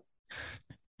south,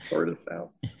 sort of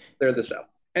south. They're the South.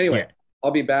 Anyway,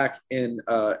 I'll be back in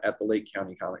at the Lake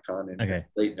County Comic Con in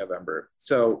late November.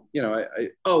 So,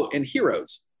 and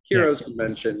Heroes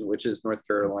Convention, which is North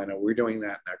Carolina. We're doing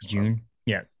that next June. month.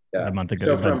 Yeah. A month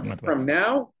ago. So from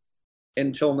now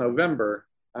until November,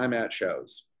 I'm at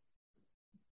shows.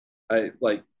 I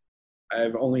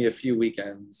have only a few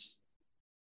weekends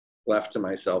left to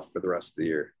myself for the rest of the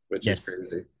year, which is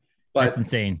crazy. But that's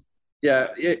insane. Yeah,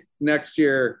 next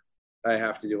year I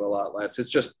have to do a lot less. It's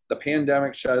just the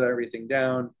pandemic shut everything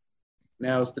down.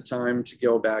 Now's the time to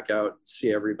go back out,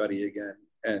 see everybody again,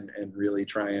 and really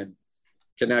try and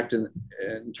connect and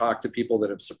talk to people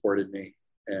that have supported me,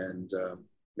 and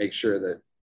make sure that,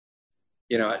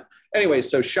 anyway,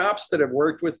 so shops that have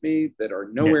worked with me that are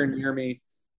nowhere near me,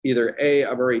 either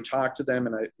I've already talked to them,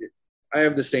 and I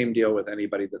have the same deal with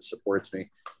anybody that supports me.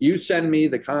 You send me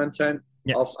the content,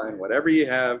 I'll sign whatever you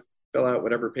have, fill out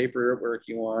whatever paperwork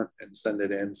you want, and send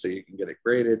it in so you can get it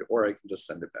graded, or I can just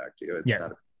send it back to you. It's not a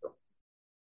big deal.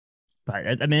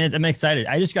 But I mean, I'm excited.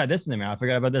 I just got this in the mail. I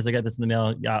forgot about this. I got this in the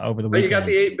mail over the weekend. You got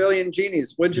the 8 billion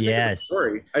genies. What'd you think of the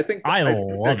story? I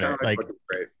love it. Like,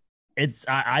 great.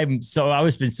 I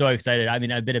always been so excited. I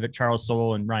mean, I've been a bit Charles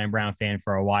Soule and Ryan Brown fan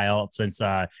for a while since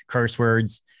Curse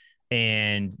Words,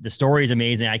 and the story is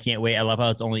amazing. I can't wait. I love how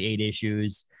it's only 8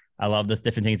 issues. I love the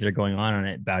different things that are going on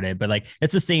it about it. But like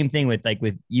it's the same thing with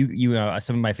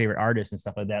some of my favorite artists and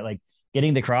stuff like that. Like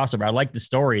getting the crossover. I like the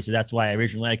story, so that's why I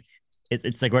originally like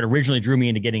it's like what originally drew me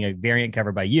into getting a variant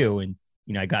cover by you. And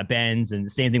I got Ben's, and the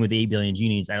same thing with the 8 billion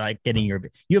genies. I like getting you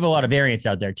have a lot of variants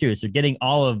out there too. So getting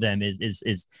all of them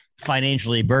is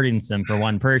financially burdensome for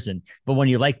one person. But when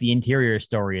you like the interior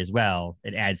story as well,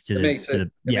 it adds to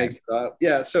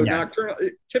So Nocturnal,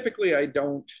 typically I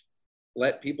don't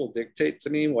let people dictate to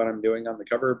me what I'm doing on the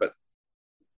cover, but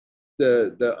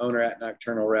the owner at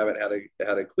Nocturnal Rabbit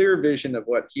had a clear vision of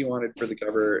what he wanted for the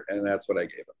cover, and that's what I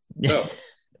gave him.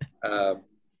 So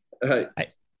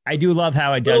I do love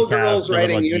how it does have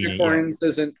writing unicorns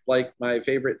isn't like my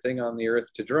favorite thing on the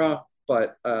earth to draw,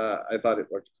 but I thought it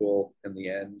looked cool in the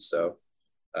end. So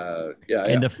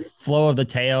the flow of the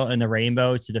tail and the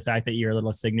rainbow to the fact that your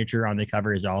little signature on the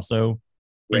cover is also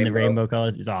in the rainbow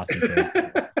colors is awesome.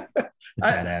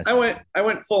 I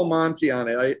went full Monty on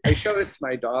it. I showed it to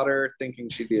my daughter thinking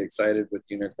she'd be excited with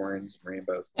unicorns and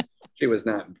rainbows. She was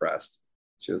not impressed.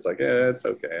 She was like, it's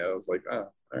okay. I was like, oh,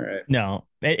 all right. No,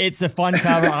 it's a fun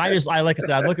cover. I like I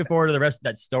said, I'm looking forward to the rest of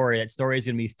that story. That story is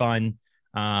going to be fun.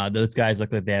 Those guys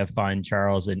look like they have fun.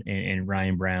 Charles and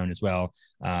Ryan Brown as well.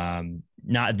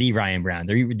 Not the Ryan Brown.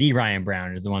 The Ryan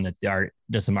Brown is the one that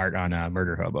does some art on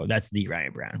Murder Hobo. That's the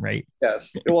Ryan Brown, right?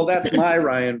 Yes. Well, that's my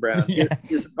Ryan Brown.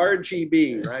 Yes. It's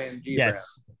RGB, Ryan G.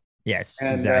 Yes. Brown. Yes,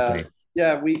 and, exactly.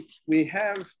 We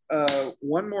have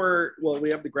one more. Well,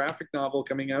 we have the graphic novel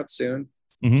coming out soon,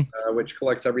 which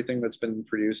collects everything that's been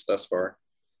produced thus far.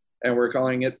 And we're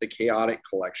calling it the Chaotic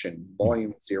Collection,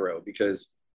 Volume 0,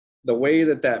 because the way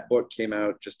that book came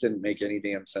out just didn't make any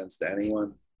damn sense to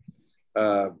anyone.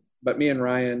 But me and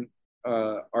Ryan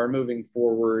are moving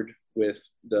forward with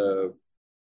the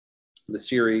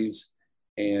series,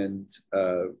 and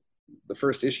the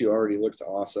first issue already looks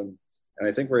awesome, and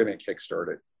I think we're going to kickstart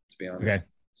it, to be honest. Okay.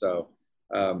 So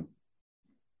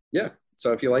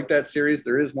so if you like that series,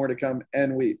 there is more to come,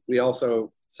 and we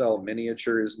also sell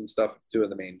miniatures and stuff, 2 of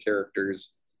the main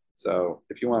characters. So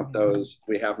if you want those,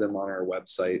 we have them on our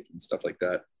website and stuff like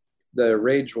that. The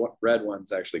Rage Red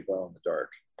ones actually glow in the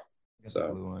dark. So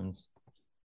blue ones.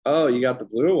 Oh, you got the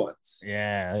blue ones.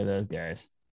 Yeah, look at those guys.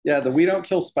 Yeah, the We Don't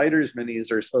Kill Spiders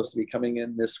minis are supposed to be coming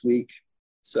in this week.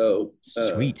 So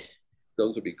sweet.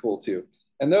 Those would be cool too.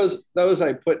 And those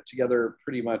I put together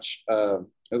pretty much, at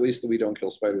least the We Don't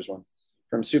Kill Spiders ones.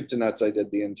 From soup to nuts, I did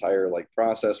the entire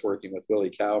process working with Willie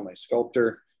Cow, my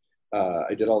sculptor.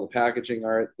 I did all the packaging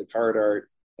art, the card art,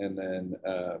 and then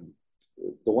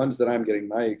the ones that I'm getting,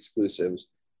 my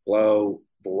exclusives, glow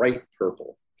bright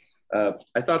purple.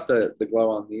 I thought the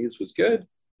glow on these was good,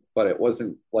 but it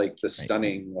wasn't like the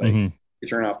stunning, you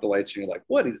turn off the lights and you're like,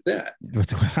 what is that?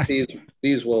 What's going on?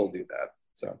 These will do that.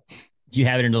 So you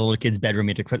have it in a little kid's bedroom,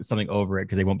 you have to put something over it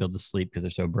because they won't be able to sleep because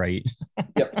they're so bright.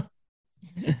 Yep.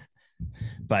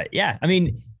 But yeah, I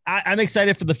mean, I'm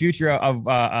excited for the future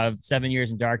of 7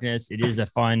 Years in Darkness. It is a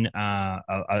fun,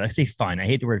 I say fun. I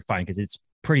hate the word fun because it's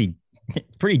pretty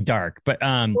dark, but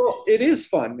well, it is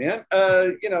fun, man.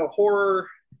 Horror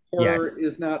yes.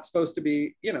 is not supposed to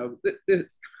be,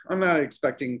 I'm not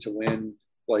expecting to win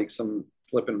some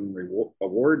flipping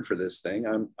award for this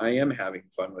thing. I am having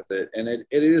fun with it, and it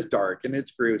is dark and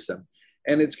it's gruesome,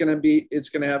 and it's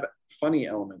gonna have funny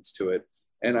elements to it.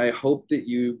 And I hope that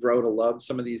you grow to love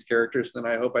some of these characters. Then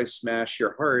I hope I smash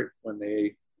your heart when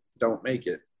they don't make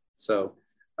it. So,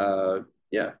 there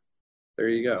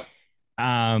you go.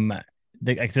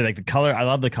 Like I said, the color, I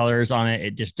love the colors on it.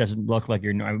 It just doesn't look like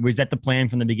was that the plan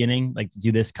from the beginning? Like to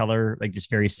do this color, just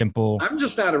very simple? I'm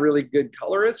just not a really good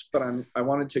colorist, but I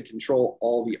wanted to control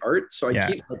all the art. So I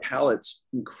keep the palettes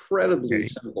incredibly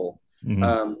simple.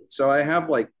 Mm-hmm. So I have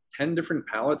 10 different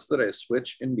palettes that I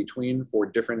switch in between for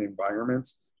different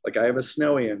environments. I have a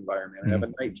snowy environment, I have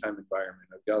a nighttime environment,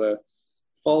 I've got a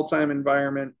fall time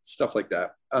environment, stuff like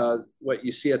that. What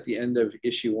you see at the end of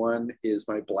issue 1 is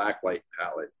my blacklight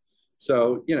palette.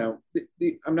 So,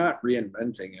 I'm not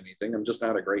reinventing anything. I'm just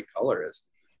not a great colorist.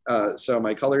 So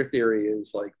my color theory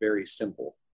is very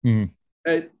simple.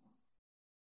 Mm-hmm.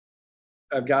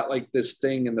 I've got this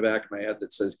thing in the back of my head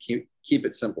that says, keep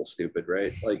it simple, stupid,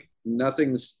 right?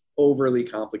 Nothing's overly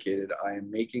complicated. I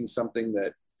am making something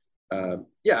that,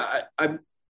 I'm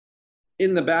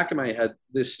in the back of my head,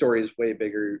 this story is way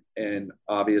bigger. And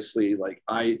obviously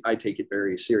I take it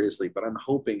very seriously, but I'm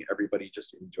hoping everybody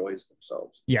just enjoys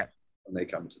themselves. Yeah. When they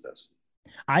come to this.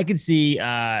 I could see,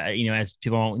 as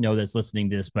people don't know this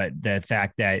listening to this, but the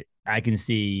fact that I can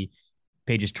see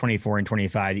pages 24 and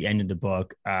 25, the end of the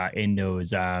book, in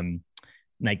those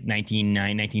like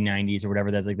 1990s or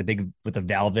whatever. That's like the big with the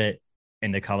velvet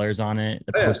and the colors on it,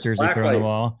 the posters they put on the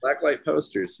wall. Blacklight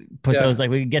posters. Put those, like,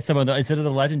 we could get some of those instead of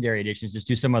the legendary editions, just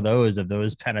do some of those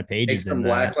kind of pages. Make some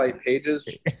blacklight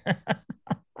pages.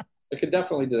 I could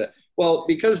definitely do that. Well,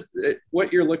 because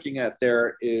what you're looking at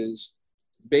there is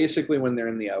basically when they're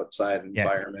in the outside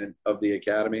environment of the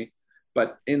academy,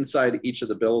 but inside each of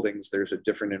the buildings, there's a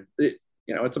different,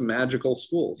 it's a magical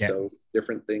school. So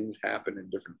different things happen in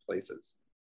different places.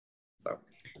 So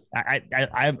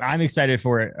I'm excited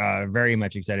for it. Very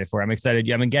much excited for it. I'm excited.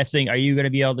 I'm guessing, are you going to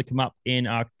be able to come up in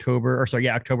October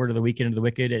to the weekend of the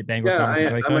Wicked at Bangor?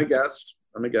 Yeah, I'm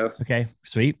a guest. Okay,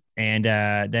 sweet. And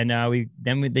then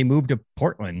they moved to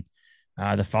Portland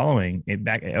the following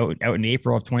out in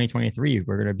April of 2023.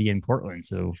 We're going to be in Portland,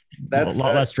 so that's a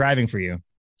lot less driving for you.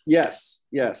 Yes.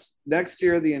 Next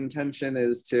year the intention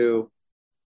is to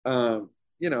I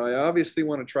obviously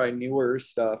want to try newer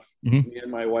stuff. Mm-hmm. Me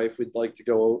and my wife would like to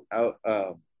go out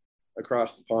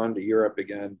across the pond to Europe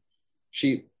again.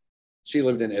 She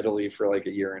lived in Italy for like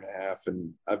a year and a half,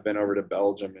 and I've been over to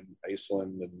Belgium and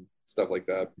Iceland and stuff like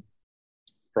that.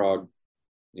 Prague,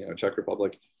 Czech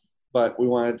Republic. But we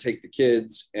want to take the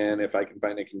kids, and if I can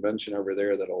find a convention over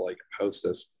there that'll like host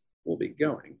us, we'll be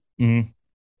going. Mm-hmm.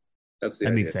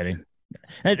 That'd be exciting.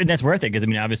 And that's worth it because,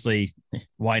 obviously,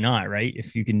 why not, right?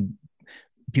 If you can,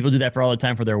 people do that for all the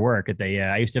time for their work.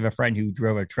 I used to have a friend who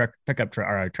drove a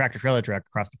tractor trailer truck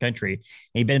across the country, and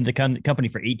he'd been in the company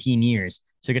for 18 years.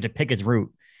 So he got to pick his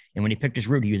route. And when he picked his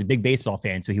route, he was a big baseball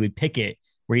fan. So he would pick it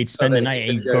where he'd spend the night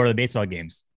and go to the baseball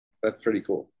games. That's pretty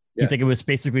cool. Yeah. He's like, it was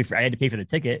basically I had to pay for the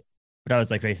ticket, but I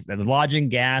was like, the lodging,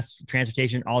 gas,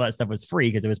 transportation, all that stuff was free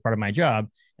because it was part of my job.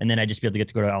 And then I just be able to get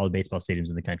to go to all the baseball stadiums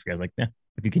in the country. I was like,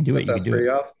 if you can do it, you can do it.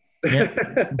 Awesome.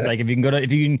 Yeah. Like if you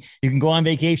can go on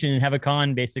vacation and have a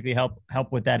con basically help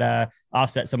with that,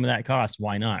 offset some of that cost.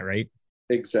 Why not? Right.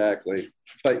 Exactly.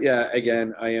 But yeah,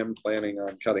 again, I am planning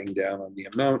on cutting down on the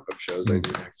amount of shows I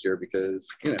do next year because,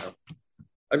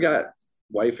 I've got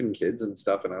wife and kids and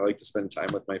stuff, and I like to spend time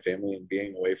with my family and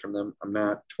being away from them. I'm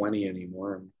not 20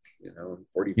 anymore. I'm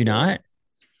 44. You're not?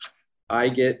 I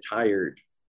get tired.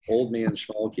 Old man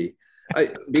schmalky.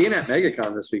 Being at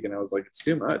MegaCon this weekend, I was like, it's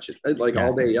too much.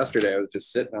 All day yesterday, I was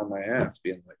just sitting on my ass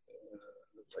being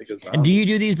like a zombie. And do you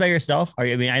do these by yourself?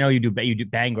 I know you do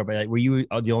Bangor, but were you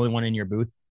the only one in your booth?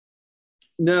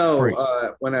 No,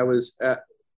 when I was at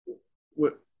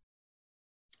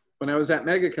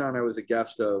MegaCon, I was a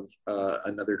guest of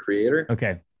another creator.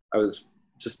 Okay. I was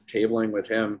just tabling with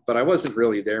him, but I wasn't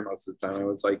really there most of the time. I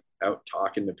was like out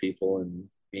talking to people and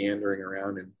meandering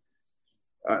around. And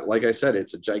like I said,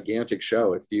 it's a gigantic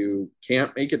show. If you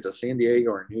can't make it to San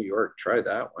Diego or New York, try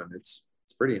that one. It's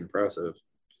pretty impressive.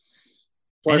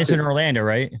 Plus, and it's in Orlando,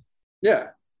 right? Yeah.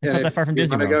 It's not that far from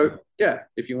Disney World.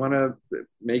 If you want to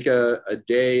make a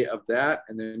day of that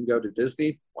and then go to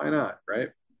Disney, why not, right?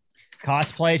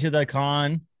 Cosplay to the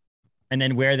con and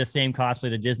then wear the same cosplay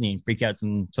to Disney and freak out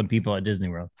some people at Disney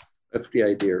World. That's the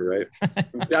idea, right?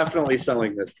 I'm definitely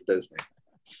selling this to Disney.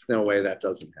 There's no way that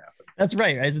doesn't happen. That's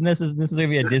right. And this is going to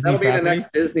be a Disney That'll be property. The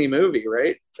next Disney movie,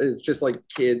 right? It's just like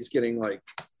kids getting like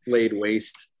laid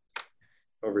waste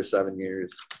over 7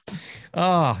 years.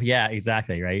 Oh, yeah,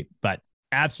 exactly. Right. But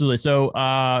absolutely. So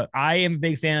I am a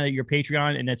big fan of your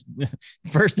Patreon. And that's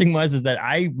first thing is that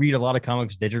I read a lot of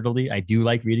comics digitally. I do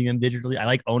like reading them digitally. I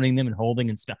like owning them and holding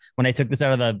and smell. When I took this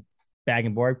out of the bag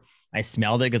and board, I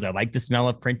smelled it because I like the smell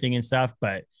of printing and stuff.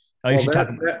 But that's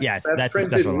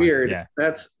printed weird. Yeah.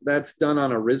 That's done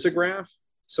on a risograph.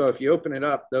 So if you open it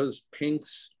up, those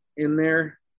pinks in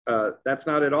there, that's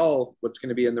not at all what's going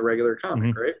to be in the regular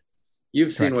comic, right?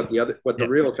 You've seen what the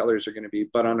real colors are going to be,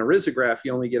 but on a risograph,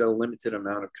 you only get a limited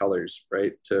amount of colors,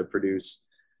 right, to produce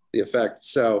the effect.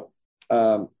 So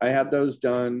I had those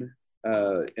done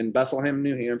in Bethlehem,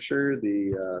 New Hampshire.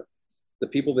 The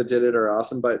people that did it are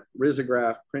awesome, but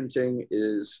risograph printing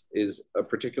is a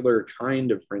particular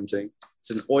kind of printing. It's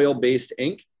an oil-based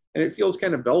ink, and it feels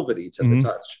kind of velvety to the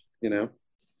touch,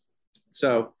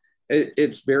 So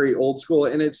it's very old school,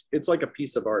 and it's like a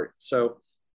piece of art. So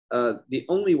the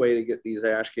only way to get these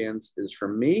ash cans is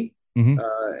from me,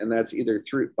 and that's either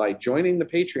by joining the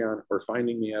Patreon or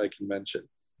finding me at a convention.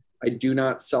 I do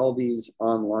not sell these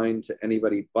online to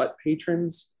anybody but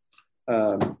patrons.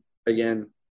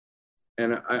 Again,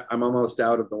 and I'm almost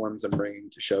out of the ones I'm bringing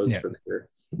to shows for the year.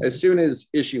 As soon as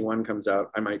issue 1 comes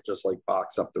out, I might just like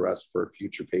box up the rest for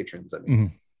future patrons.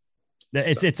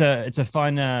 It's a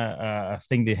fun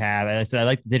thing to have. I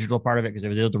like the digital part of it because I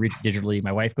was able to read digitally.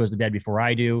 My wife goes to bed before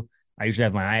I do. I usually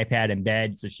have my iPad in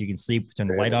bed so she can sleep, turn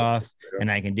the light off,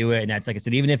 and I can do it. And that's, like I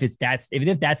said, even if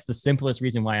that's the simplest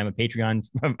reason why I'm a Patreon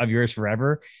of yours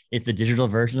forever, it's the digital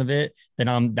version of it,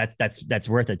 then that's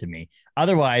worth it to me.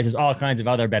 Otherwise, there's all kinds of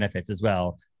other benefits as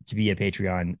well to be a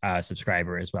Patreon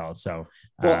subscriber as well. So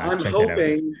well, I'm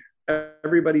hoping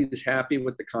everybody's happy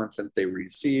with the content they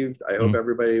received. I hope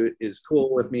everybody is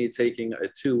cool with me taking a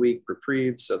 2-week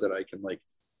reprieve so that I can like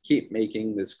keep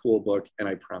making this cool book. And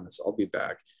I promise I'll be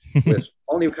back with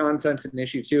all new content in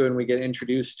issue 2. And we get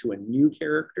introduced to a new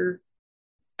character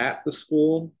at the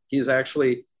school. He's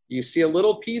actually, you see a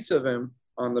little piece of him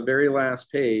on the very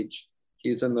last page.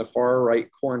 He's in the far right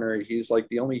corner. He's like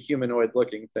the only humanoid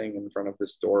looking thing in front of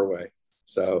this doorway.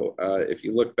 So if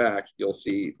you look back, you'll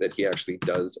see that he actually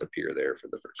does appear there for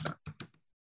the first time.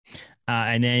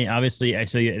 And then obviously, I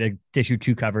saw the issue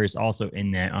 2 cover is also in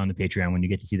that on the Patreon when you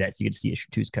get to see that. So you get to see issue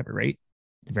 2's cover, right?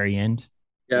 At the very end.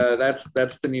 Yeah,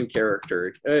 that's the new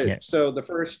character. So the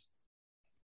first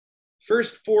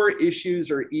 4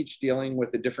 issues are each dealing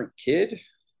with a different kid.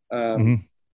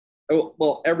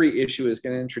 Well, every issue is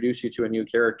going to introduce you to a new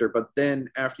character, but then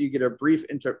after you get a brief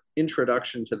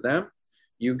introduction to them,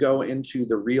 you go into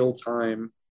the real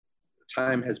time.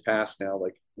 Time has passed now,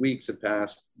 like weeks have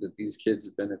passed that these kids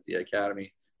have been at the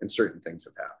academy and certain things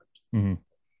have happened.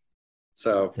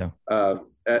 So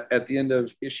at the end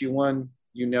of issue 1,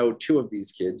 you know 2 of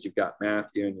these kids. You've got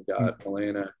Matthew and you've got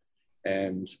Elena.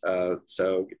 And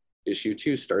so issue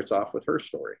 2 starts off with her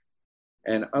story.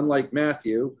 And unlike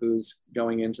Matthew, who's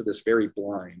going into this very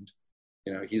blind,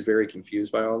 he's very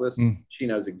confused by all this. She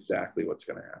knows exactly what's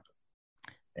going to happen.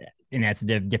 And that's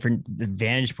a different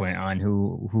vantage point on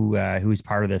who's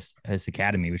part of this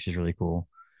academy, which is really cool.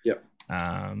 Yep.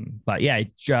 But yeah,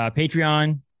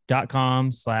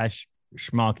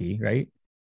 patreon.com/schmalky, right?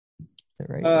 Is that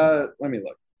right? Let me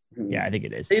look. Yeah, I think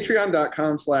it is.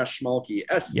 Patreon.com/schmalky,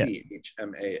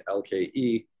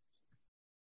 SCHMALKE.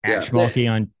 At Schmalky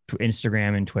on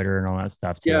Instagram and Twitter and all that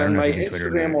stuff too. Yeah, and my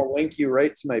Instagram will link you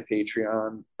right to my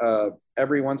Patreon.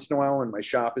 Every once in a while when my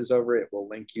shop is over, it will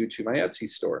link you to my Etsy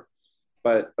store.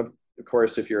 But of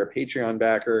course, if you're a Patreon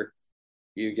backer,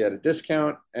 you get a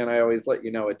discount, and I always let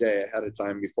you know a day ahead of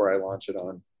time before I launch it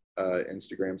on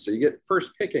Instagram. So you get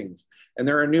first pickings, and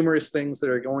there are numerous things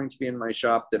that are going to be in my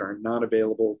shop that are not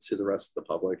available to the rest of the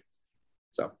public.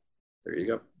 So there you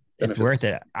go. It's worth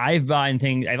it. I've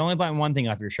only bought one thing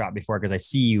off your shop before because I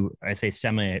see you, I say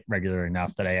semi-regular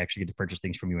enough that I actually get to purchase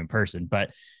things from you in person.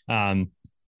 But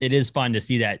it is fun to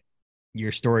see that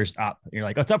your store is up. You're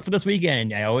like, oh, it's up for this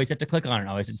weekend. I always have to click on it. I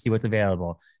always have to see what's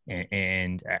available.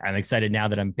 And I'm excited now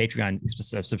that I'm a Patreon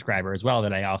subscriber as well,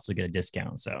 that I also get a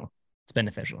discount. So it's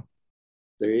beneficial.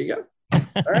 There you go.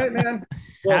 All right, man.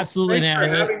 Well, absolutely, man.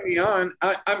 Thanks for having me on.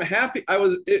 I'm happy.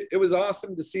 It was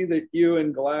awesome to see that you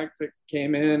and Galactic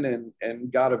came in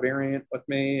and got a variant with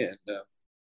me, and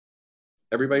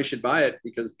everybody should buy it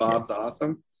because Bob's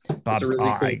awesome. Bob's it's a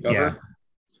really cool cover. Yeah.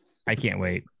 I can't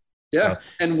wait. Yeah, so,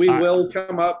 and we will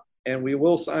come up and we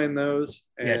will sign those,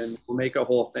 and yes, we'll make a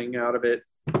whole thing out of it.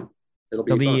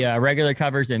 There'll be regular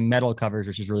covers and metal covers,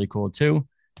 which is really cool too.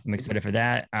 I'm excited for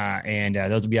that. And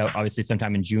those will be out obviously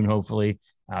sometime in June, hopefully.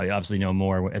 We obviously know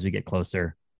more as we get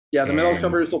closer. Yeah, the metal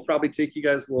covers will probably take you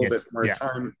guys a little bit more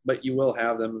time, but you will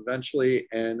have them eventually.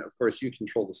 And of course, you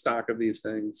control the stock of these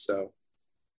things. So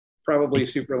probably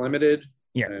super limited.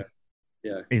 Yeah.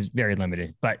 It's very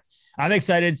limited, but I'm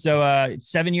excited. So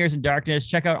 7 Years in Darkness,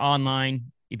 check out online.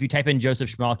 If you type in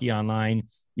Joseph Schmalky online,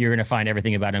 you're going to find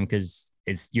everything about him because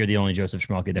you're the only Joseph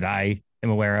Schmalky that I am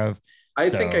aware of. I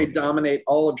think I dominate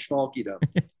all of Schmalkydom.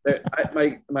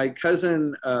 my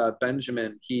cousin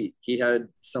Benjamin, he had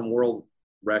some world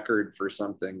record for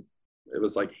something. It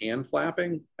was like hand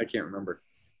flapping. I can't remember.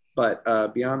 But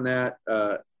beyond that,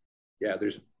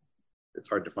 it's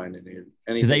hard to find anything.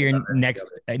 Is that your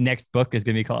next book is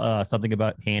going to be called something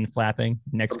about hand flapping?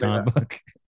 Next comic book.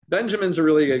 Benjamin's a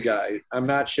really good guy. I'm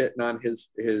not shitting on his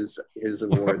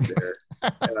award there.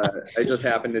 I just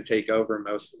happened to take over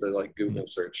most of the Google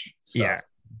search stuff. Yeah.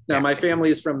 Now my family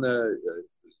is from the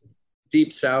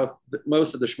deep South.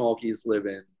 Most of the Schmalkies live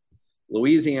in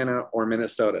Louisiana or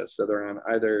Minnesota, so they're on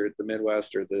either the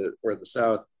Midwest or the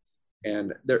South,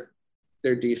 and they're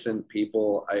decent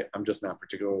people. I'm just not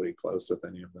particularly close with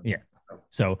any of them. Yeah.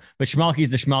 So, but Schmalky's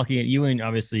the Schmalky. You and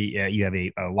obviously you have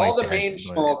a wife. All the main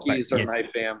Schmalkies are my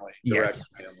family. Yes.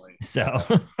 Family. So,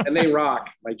 and they rock.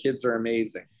 My kids are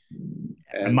amazing.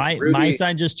 And my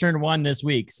son just turned 1 this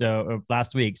week. So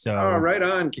last week. So right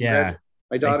on. Yeah.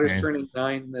 My daughter's turning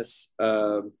 9 this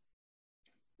in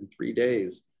 3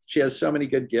 days. She has so many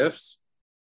good gifts.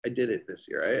 I did it this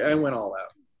year. I went all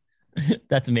out.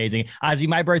 That's amazing. Ozzy,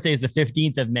 my birthday is the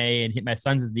 15th of May and my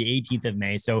son's is the 18th of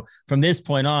May. So from this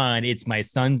point on, it's my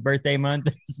son's birthday month.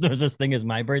 There's this thing as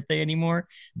my birthday anymore,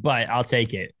 but I'll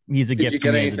take it. He's a Did gift you to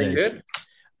get me anything good?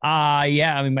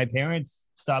 Yeah. I mean, my parents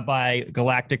stopped by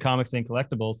Galactic Comics and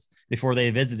Collectibles before they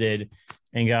visited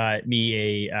and got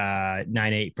me a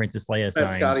 9/8 Princess Leia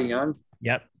That's sign. Scotty Young.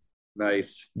 Yep.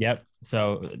 Nice. Yep.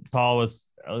 So Paul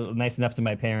was nice enough to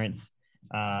my parents.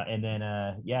 And then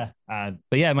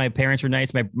but yeah, my parents were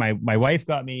nice. My wife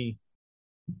got me.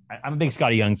 I'm a big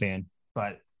Scotty Young fan,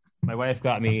 but my wife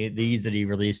got me these that he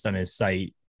released on his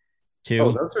site too.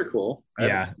 Oh, those are cool. I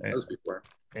Yeah, haven't seen those before.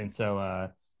 And so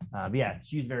yeah,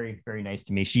 she's very, very nice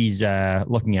to me. She's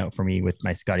looking out for me with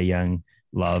my Scotty Young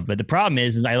love. But the problem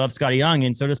is I love Scotty Young,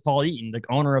 and so does Paul Eaton, the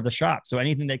owner of the shop. So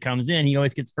anything that comes in, he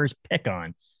always gets first pick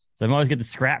on. So I'm always get the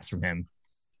scraps from him.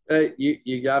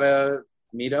 You gotta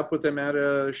meet up with him at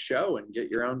a show and get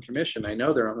your own commission. I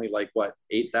know they're only like what,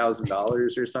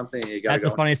 $8,000 or something. You gotta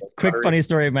That's a funny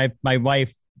story. My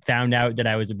wife found out that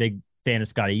I was a big fan of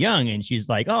Scotty Young, and she's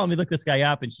like, "Oh, let me look this guy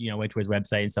up." And she, went to his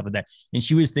website and stuff like that. And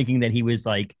she was thinking that he was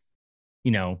like,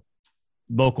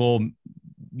 local,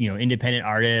 independent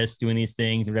artist doing these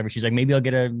things or whatever. She's like, maybe I'll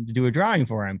get to do a drawing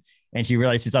for him. And she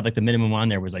realized she thought like the minimum on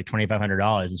there was like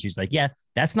 $2,500, and she's like, "Yeah,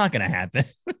 that's not gonna happen."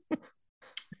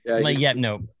 Yeah, I'm like, "Yeah,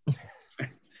 no."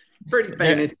 Pretty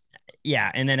famous.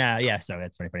 Yeah, and then so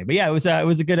that's pretty funny. But yeah, it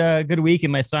was a good week,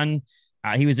 and my son,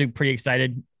 he was pretty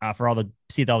excited for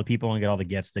see all the people and get all the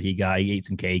gifts that he got. He ate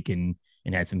some cake and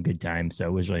had some good time, so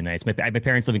it was really nice. My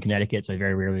parents live in Connecticut, so I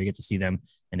very rarely get to see them,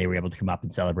 and they were able to come up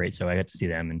and celebrate, so I got to see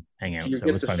them and hang out. Do you so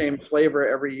get it was the fun. same flavor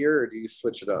every year, or do you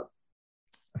switch it up?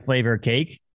 Flavor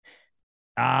cake,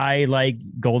 I like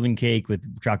golden cake with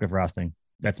chocolate frosting.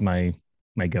 That's my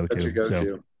go-to. That's your go-to.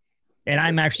 So, and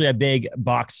I'm actually a big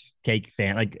box cake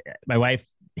fan. Like my wife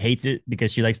hates it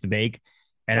because she likes to bake.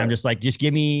 And I'm just like, just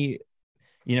give me,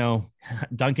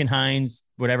 Duncan Hines,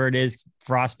 whatever it is,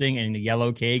 frosting and a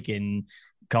yellow cake and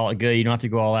call it good. You don't have to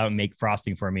go all out and make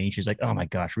frosting for me. And she's like, oh my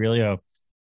gosh, really? Oh,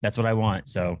 that's what I want.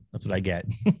 So that's what I get.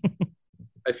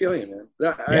 I feel you,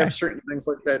 man. I have certain things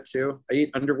like that too. I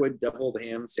eat Underwood deviled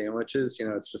ham sandwiches.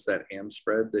 It's just that ham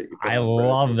spread that you put I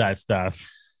love that stuff.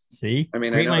 See, I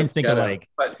mean, great minds think alike.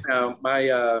 But now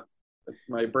my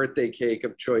birthday cake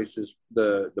of choice is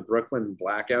the Brooklyn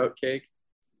blackout cake,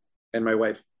 and my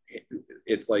wife,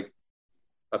 it's like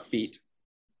a feat,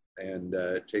 and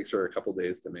it takes her a couple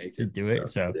days to make it. Do it.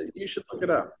 So you should look it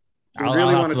up. I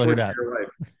really want to look it up. Your wife.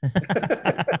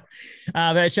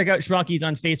 But check out Schmalky's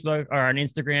on Facebook or on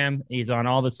Instagram. He's on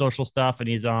all the social stuff, and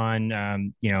he's on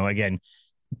again,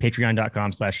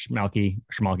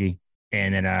 patreon.com/Schmalky.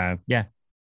 And then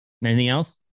anything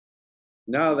else?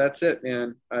 No, that's it,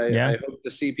 man. I hope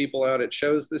to see people out at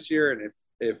shows this year. And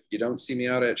if you don't see me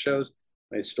out at shows,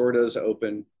 my store does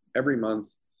open every month.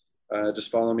 Just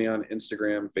follow me on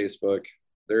Instagram, Facebook.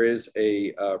 There is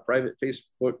a private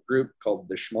Facebook group called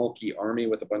the Schmalky Army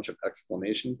with a bunch of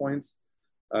exclamation points.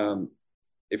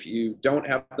 If you don't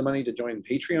have the money to join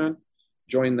Patreon,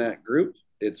 join that group.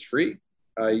 It's free.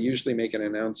 I usually make an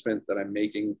announcement that I'm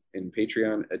making in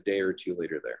Patreon a day or two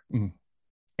later there. Mm-hmm.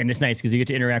 And it's nice because you get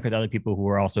to interact with other people who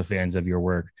are also fans of your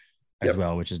work as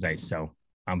well, which is nice. So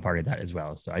I'm part of that as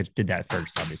well. So I did that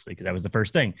first, obviously, because that was the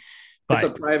first thing. But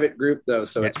it's a private group, though,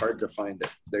 so it's hard to find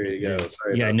it. There you go.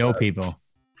 You got to know people.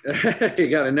 You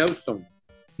got to know some.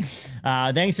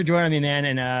 Thanks for joining me, man.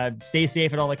 And stay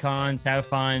safe at all the cons. Have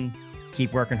fun.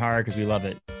 Keep working hard because we love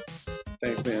it.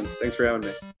 Thanks, man. Thanks for having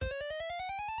me.